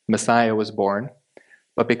Messiah was born,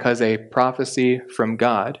 but because a prophecy from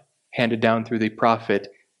God, handed down through the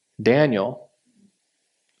prophet Daniel,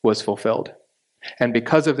 was fulfilled. And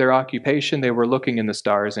because of their occupation, they were looking in the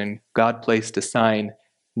stars, and God placed a sign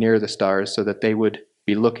near the stars so that they would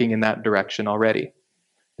be looking in that direction already.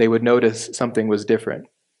 They would notice something was different.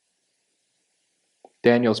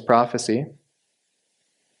 Daniel's prophecy,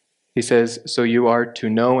 he says, so you are to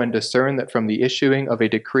know and discern that from the issuing of a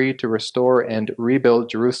decree to restore and rebuild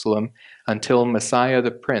Jerusalem until Messiah the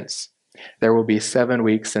Prince, there will be 7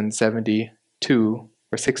 weeks and 72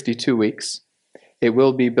 or 62 weeks. It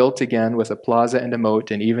will be built again with a plaza and a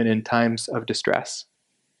moat, and even in times of distress.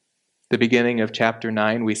 The beginning of chapter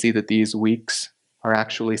 9, we see that these weeks are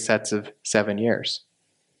actually sets of 7 years.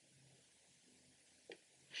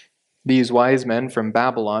 These wise men from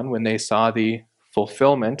Babylon, when they saw the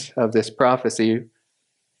fulfillment of this prophecy,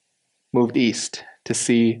 moved east to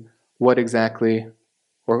see what exactly,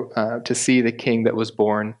 or to see the king that was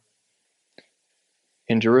born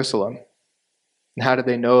in Jerusalem. And how did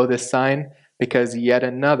they know this sign? Because yet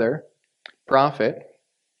another prophet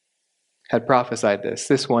had prophesied this.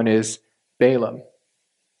 This one is Balaam,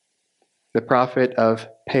 the prophet of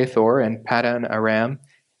Pethor and Paddan Aram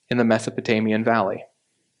in the Mesopotamian valley.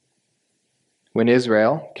 When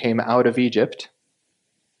Israel came out of Egypt,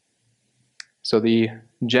 so the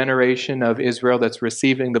generation of Israel that's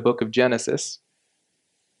receiving the book of Genesis,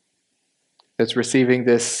 that's receiving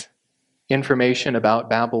this information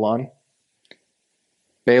about Babylon,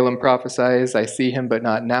 Balaam prophesies, I see him, but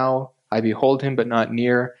not now. I behold him, but not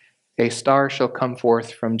near. A star shall come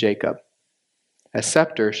forth from Jacob. A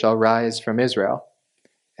scepter shall rise from Israel,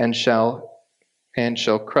 and shall and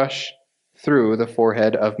shall crush through the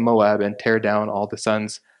forehead of Moab and tear down all the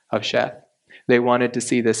sons of Sheth. They wanted to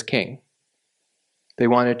see this king. They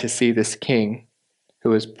wanted to see this king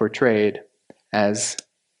who is portrayed as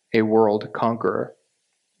a world conqueror.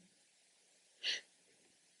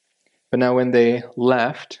 But now when they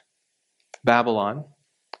left Babylon,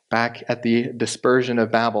 back at the dispersion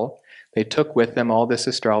of Babel, they took with them all this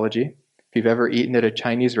astrology. If you've ever eaten at a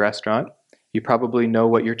Chinese restaurant, you probably know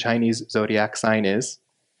what your Chinese zodiac sign is.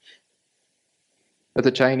 But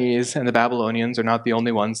the Chinese and the Babylonians are not the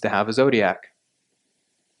only ones to have a zodiac.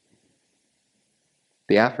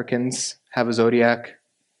 The Africans have a zodiac.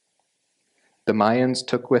 The Mayans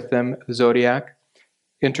took with them the zodiac.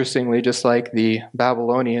 Interestingly, just like the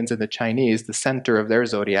Babylonians and the Chinese, the center of their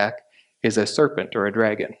zodiac is a serpent or a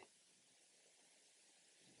dragon.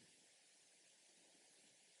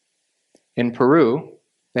 In Peru,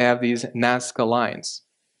 they have these Nazca lines,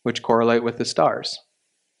 which correlate with the stars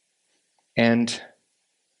and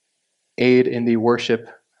aid in the worship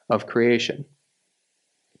of creation.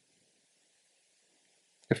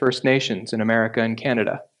 The First Nations in America and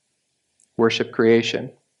Canada worship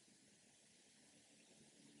creation.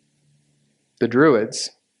 The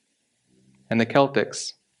Druids and the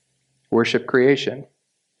Celtics worship creation.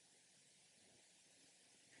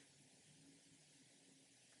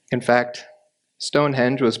 In fact,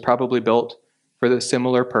 Stonehenge was probably built for the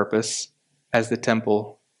similar purpose as the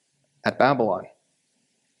temple at Babylon.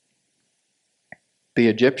 The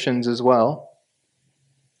Egyptians as well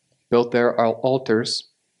built their altars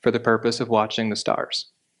for the purpose of watching the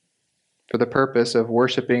stars, for the purpose of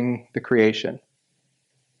worshiping the creation.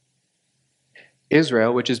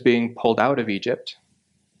 Israel, which is being pulled out of Egypt,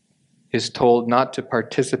 is told not to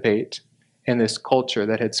participate in this culture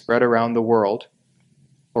that had spread around the world,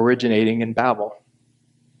 originating in Babel.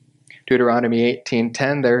 Deuteronomy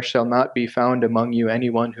 18:10, "There shall not be found among you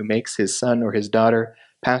anyone who makes his son or his daughter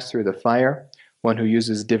pass through the fire, one who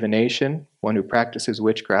uses divination, one who practices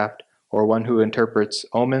witchcraft, or one who interprets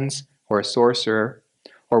omens, or a sorcerer,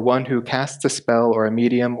 or one who casts a spell, or a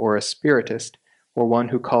medium, or a spiritist, or one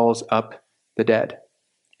who calls up the dead."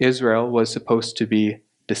 Israel was supposed to be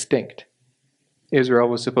distinct. Israel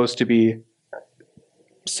was supposed to be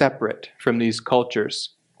separate from these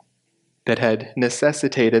cultures that had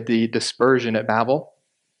necessitated the dispersion at Babel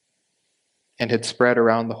and had spread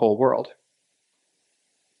around the whole world.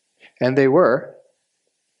 And they were,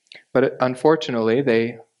 but unfortunately,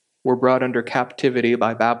 they were brought under captivity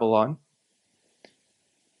by Babylon.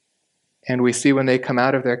 And we see when they come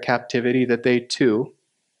out of their captivity that they too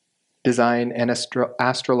design an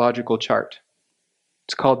astrological chart.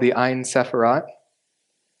 It's called the Ein Sephirot.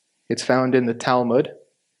 It's found in the Talmud,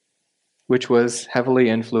 which was heavily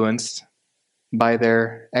influenced by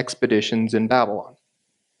their expeditions in Babylon.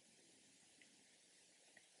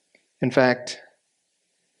 In fact,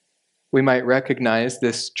 we might recognize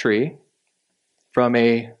this tree from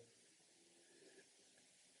a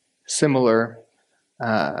similar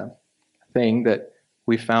thing that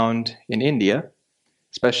we found in India,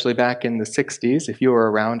 especially back in the 60s. If you were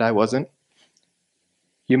around, I wasn't.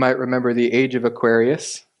 You might remember the Age of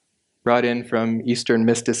Aquarius, brought in from Eastern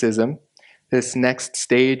mysticism, this next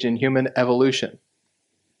stage in human evolution,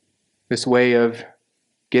 this way of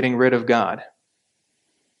getting rid of God,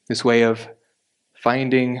 this way of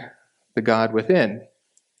finding the God within,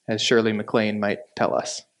 as Shirley MacLaine might tell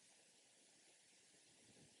us.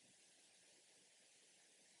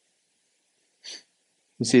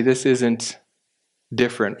 You see, this isn't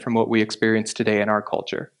different from what we experience today in our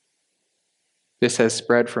culture. This has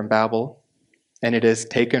spread from Babel, and it has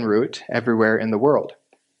taken root everywhere in the world.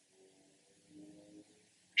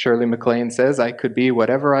 Shirley MacLaine says, "I could be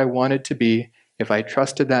whatever I wanted to be if I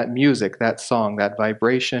trusted that music, that song, that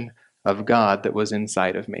vibration of God that was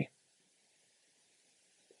inside of me."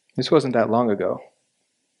 This wasn't that long ago.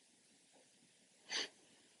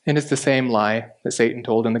 And it's the same lie that Satan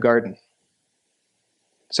told in the garden.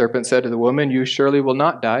 The serpent said to the woman, "You surely will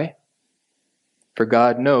not die, for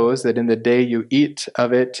God knows that in the day you eat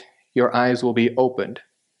of it, your eyes will be opened,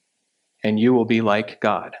 and you will be like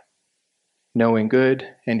God, knowing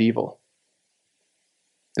good and evil."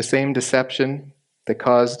 The same deception that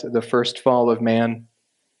caused the first fall of man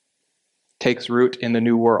takes root in the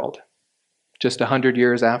New World, just 100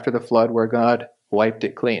 years after the flood, where God wiped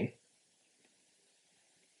it clean.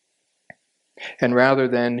 And rather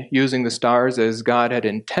than using the stars as God had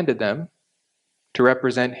intended them to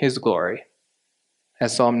represent his glory,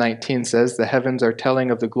 as Psalm 19 says, "The heavens are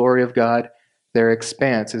telling of the glory of God, their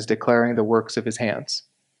expanse is declaring the works of his hands."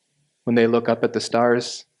 When they look up at the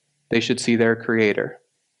stars, they should see their Creator.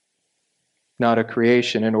 not a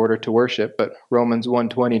creation in order to worship, but Romans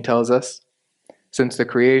 1:20 tells us, since the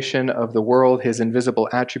creation of the world, his invisible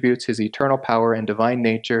attributes, his eternal power and divine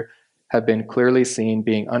nature have been clearly seen,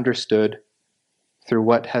 being understood through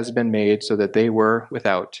what has been made, so that they were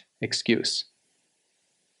without excuse.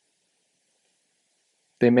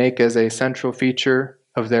 They make as a central feature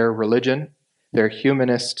of their religion, their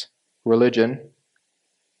humanist religion,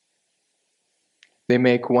 they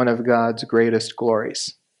make one of God's greatest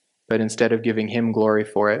glories, but instead of giving him glory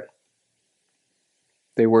for it,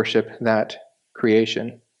 they worship that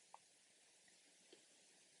creation.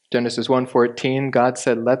 Genesis 1:14, God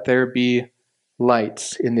said, "Let there be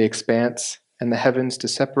lights in the expanse and the heavens to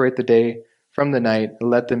separate the day from the night, and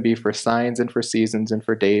let them be for signs and for seasons and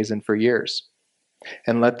for days and for years.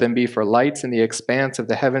 And let them be for lights in the expanse of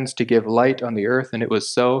the heavens to give light on the earth." And it was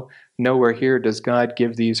so. Nowhere here does God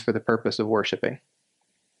give these for the purpose of worshiping.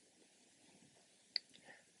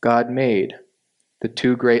 God made the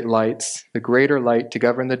two great lights, the greater light to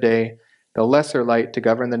govern the day, the lesser light to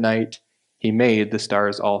govern the night. He made the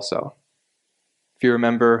stars also. If you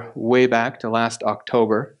remember way back to last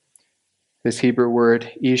October, this Hebrew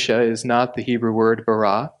word Isha is not the Hebrew word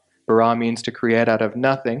bara. Bara means to create out of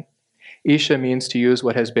nothing. Isha means to use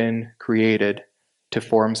what has been created to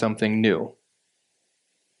form something new.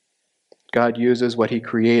 God uses what he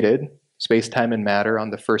created, space-time and matter, on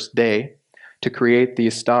the first day to create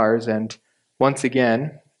these stars. And once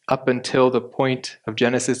again, up until the point of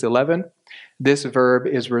Genesis 11, this verb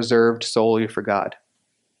is reserved solely for God.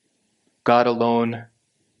 God alone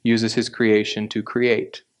uses his creation to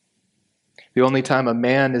create. The only time a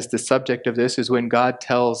man is the subject of this is when God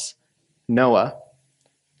tells Noah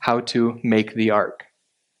how to make the ark.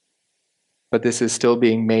 But this is still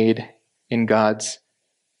being made in God's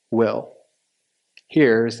will.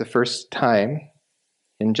 Here is the first time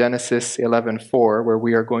in Genesis 11:4 where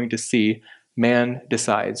we are going to see man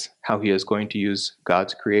decides how he is going to use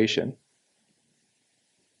God's creation.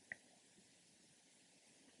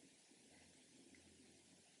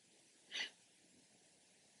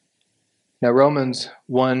 Now, Romans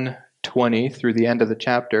 1:20 through the end of the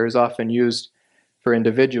chapter is often used for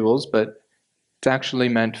individuals, but it's actually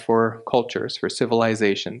meant for cultures, for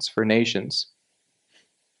civilizations, for nations.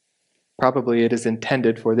 Probably it is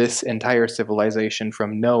intended for this entire civilization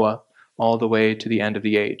from Noah all the way to the end of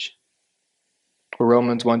the age.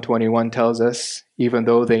 Romans 1:21 tells us, even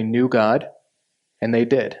though they knew God, and they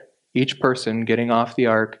did, each person getting off the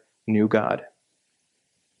ark knew God.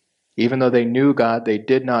 Even though they knew God, they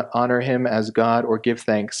did not honor him as God or give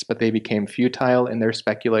thanks, but they became futile in their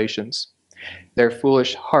speculations. Their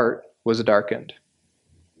foolish heart was darkened.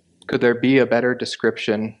 Could there be a better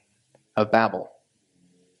description of Babel?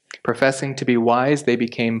 Professing to be wise, they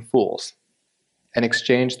became fools and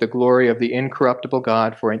exchanged the glory of the incorruptible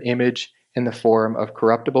God for an image in the form of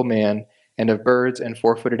corruptible man and of birds and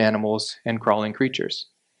four-footed animals and crawling creatures.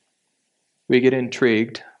 We get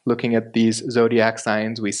intrigued looking at these zodiac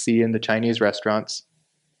signs we see in the Chinese restaurants.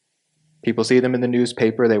 People see them in the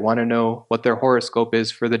newspaper. They want to know what their horoscope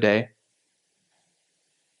is for the day.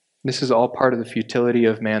 This is all part of the futility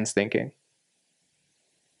of man's thinking.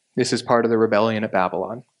 This is part of the rebellion at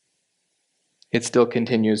Babylon. It still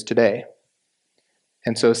continues today.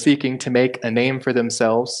 And so, seeking to make a name for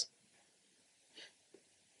themselves,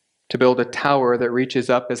 to build a tower that reaches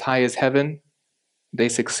up as high as heaven, they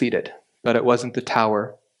succeeded. But it wasn't the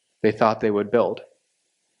tower they thought they would build.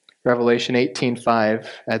 Revelation 18:5,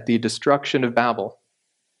 at the destruction of Babel,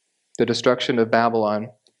 the destruction of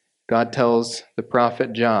Babylon, God tells the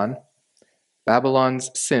prophet John,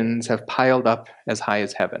 Babylon's sins have piled up as high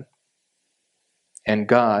as heaven, and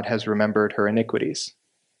God has remembered her iniquities.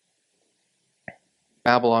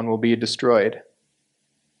 Babylon will be destroyed,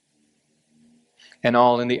 and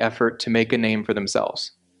all in the effort to make a name for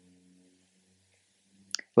themselves.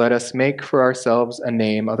 Let us make for ourselves a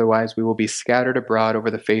name, otherwise we will be scattered abroad over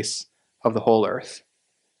the face of the whole earth.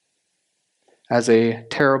 As a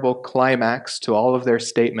terrible climax to all of their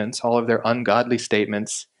statements, all of their ungodly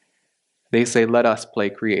statements, they say, let us play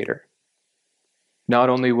creator. Not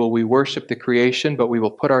only will we worship the creation, but we will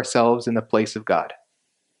put ourselves in the place of God.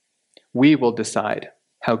 We will decide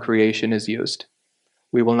how creation is used.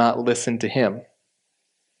 We will not listen to him.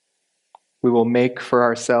 We will make for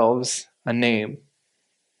ourselves a name.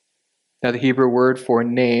 Now, the Hebrew word for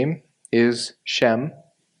name is Shem.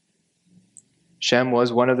 Shem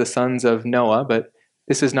was one of the sons of Noah, but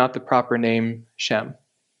this is not the proper name, Shem.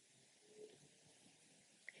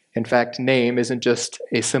 In fact, name isn't just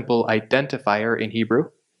a simple identifier in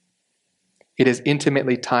Hebrew. It is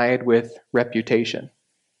intimately tied with reputation.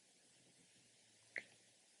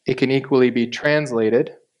 It can equally be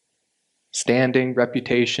translated standing,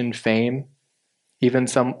 reputation, fame, even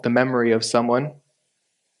the memory of someone.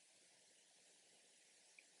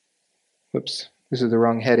 Whoops, this is the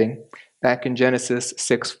wrong heading. Back in Genesis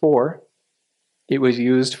 6:4, it was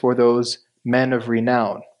used for those men of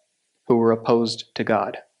renown who were opposed to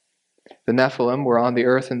God. The Nephilim were on the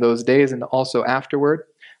earth in those days and also afterward,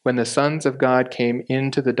 when the sons of God came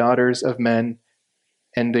into the daughters of men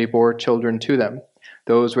and they bore children to them.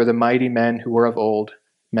 Those were the mighty men who were of old,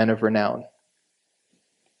 men of renown.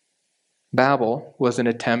 Babel was an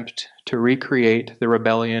attempt to recreate the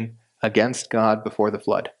rebellion against God before the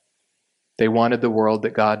flood. They wanted the world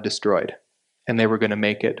that God destroyed, and they were going to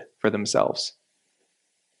make it for themselves.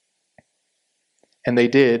 And they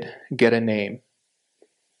did get a name.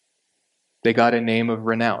 They got a name of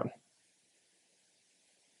renown.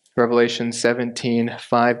 Revelation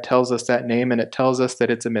 17:5 tells us that name, and it tells us that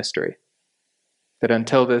it's a mystery. That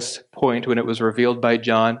until this point, when it was revealed by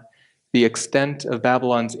John, the extent of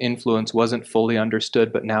Babylon's influence wasn't fully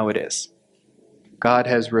understood, but now it is. God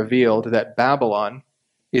has revealed that Babylon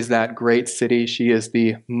is that great city. She is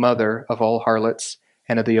the mother of all harlots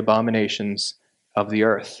and of the abominations of the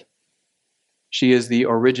earth. She is the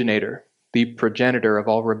originator, the progenitor of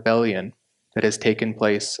all rebellion that has taken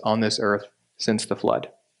place on this earth since the flood.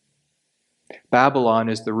 Babylon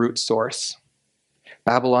is the root source.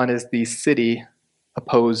 Babylon is the city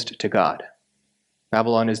opposed to God.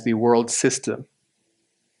 Babylon is the world system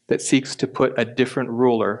that seeks to put a different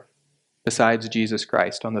ruler besides Jesus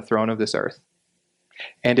Christ on the throne of this earth.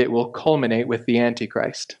 And it will culminate with the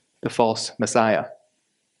Antichrist, the false Messiah,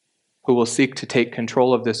 who will seek to take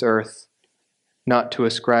control of this earth, not to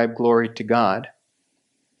ascribe glory to God,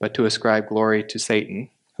 but to ascribe glory to Satan,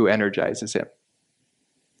 who energizes him.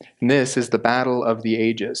 And this is the battle of the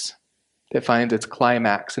ages that finds its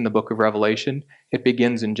climax in the book of Revelation. It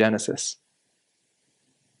begins in Genesis.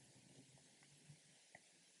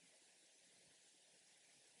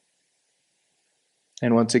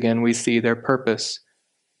 And once again, we see their purpose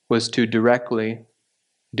was to directly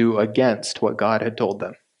do against what God had told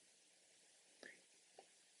them.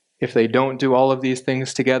 If they don't do all of these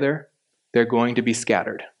things together, they're going to be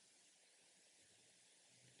scattered.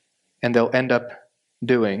 And they'll end up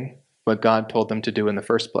doing what God told them to do in the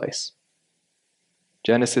first place.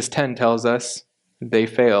 Genesis 10 tells us they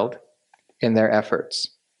failed in their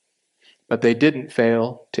efforts, but they didn't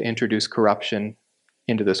fail to introduce corruption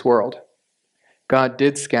into this world. God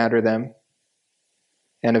did scatter them,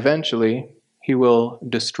 and eventually he will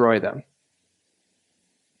destroy them.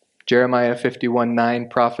 Jeremiah 51:9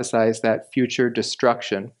 prophesies that future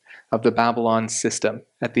destruction of the Babylon system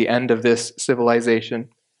at the end of this civilization.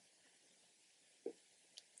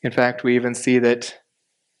 In fact, we even see that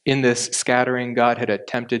in this scattering, God had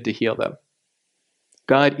attempted to heal them.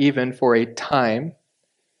 God, even for a time,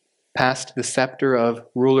 passed the scepter of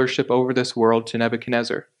rulership over this world to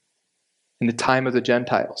Nebuchadnezzar in the time of the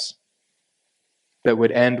Gentiles that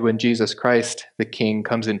would end when Jesus Christ, the King,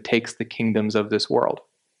 comes and takes the kingdoms of this world.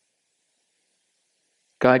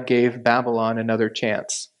 God gave Babylon another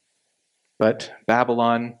chance, but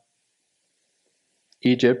Babylon,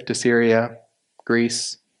 Egypt, Assyria,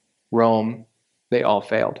 Greece, Rome, they all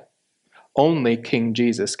failed. Only King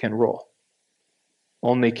Jesus can rule.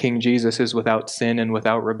 Only King Jesus is without sin and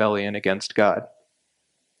without rebellion against God.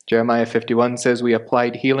 Jeremiah 51 says, "We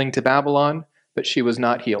applied healing to Babylon, but she was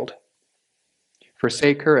not healed.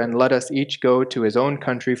 Forsake her and let us each go to his own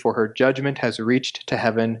country, for her judgment has reached to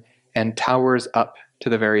heaven and towers up to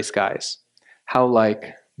the very skies." How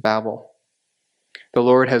like Babel. The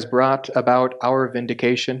Lord has brought about our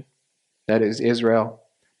vindication, that is Israel.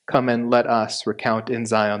 Come and let us recount in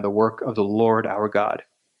Zion the work of the Lord our God.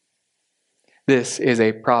 This is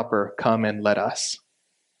a proper come and let us.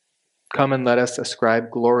 Come and let us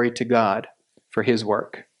ascribe glory to God for his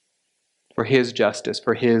work, for his justice,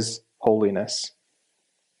 for his holiness.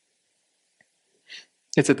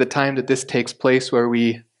 It's at the time that this takes place where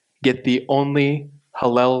we get the only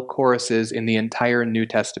Hallel choruses in the entire New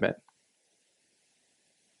Testament.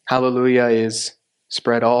 Hallelujah is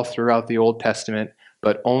spread all throughout the Old Testament,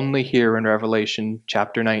 but only here in Revelation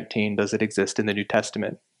chapter 19 does it exist in the New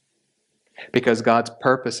Testament. Because God's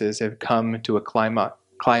purposes have come to a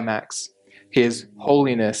climax. His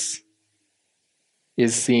holiness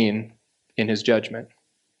is seen in his judgment.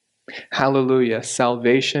 Hallelujah,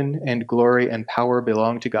 salvation and glory and power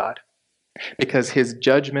belong to God, because his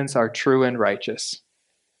judgments are true and righteous.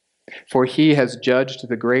 For he has judged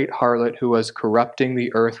the great harlot who was corrupting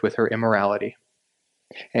the earth with her immorality,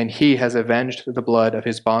 and he has avenged the blood of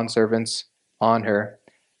his bondservants on her.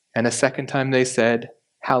 And a second time they said,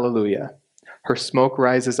 Hallelujah. Her smoke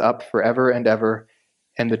rises up forever and ever,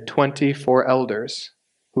 and the 24 elders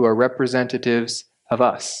who are representatives of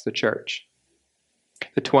us, the church.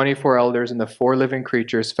 The 24 elders and the 4 living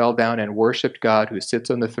creatures fell down and worshiped God who sits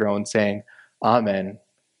on the throne, saying, Amen,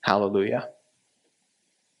 Hallelujah.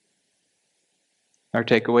 Our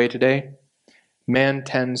takeaway today, man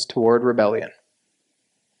tends toward rebellion.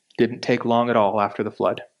 Didn't take long at all after the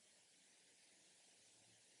flood.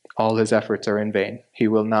 All his efforts are in vain. He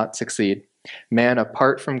will not succeed. Man,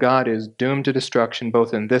 apart from God, is doomed to destruction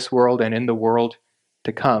both in this world and in the world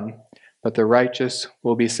to come, but the righteous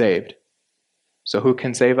will be saved. So who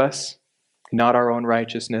can save us? Not our own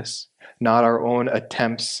righteousness, not our own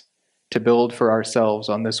attempts to build for ourselves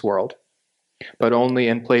on this world, but only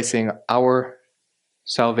in placing our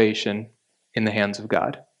salvation in the hands of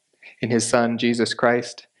God, in his Son, Jesus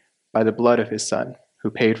Christ, by the blood of his Son, who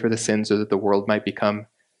paid for the sins so that the world might become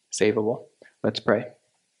savable. Let's pray.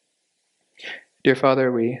 Dear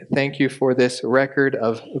Father, we thank you for this record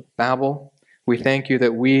of Babel. We thank you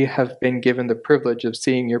that we have been given the privilege of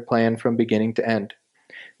seeing your plan from beginning to end.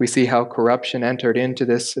 We see how corruption entered into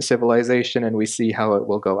this civilization, and we see how it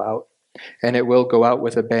will go out. And it will go out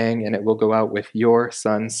with a bang, and it will go out with your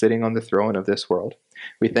Son sitting on the throne of this world.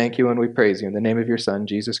 We thank you and we praise you in the name of your Son,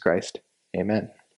 Jesus Christ. Amen.